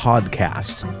Beyond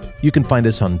Podcast. You can find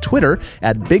us on Twitter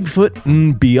at Bigfoot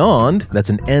and Beyond, that's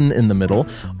an N in the middle,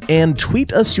 and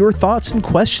tweet us your thoughts and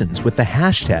questions with the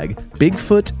hashtag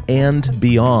Bigfoot and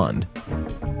Beyond.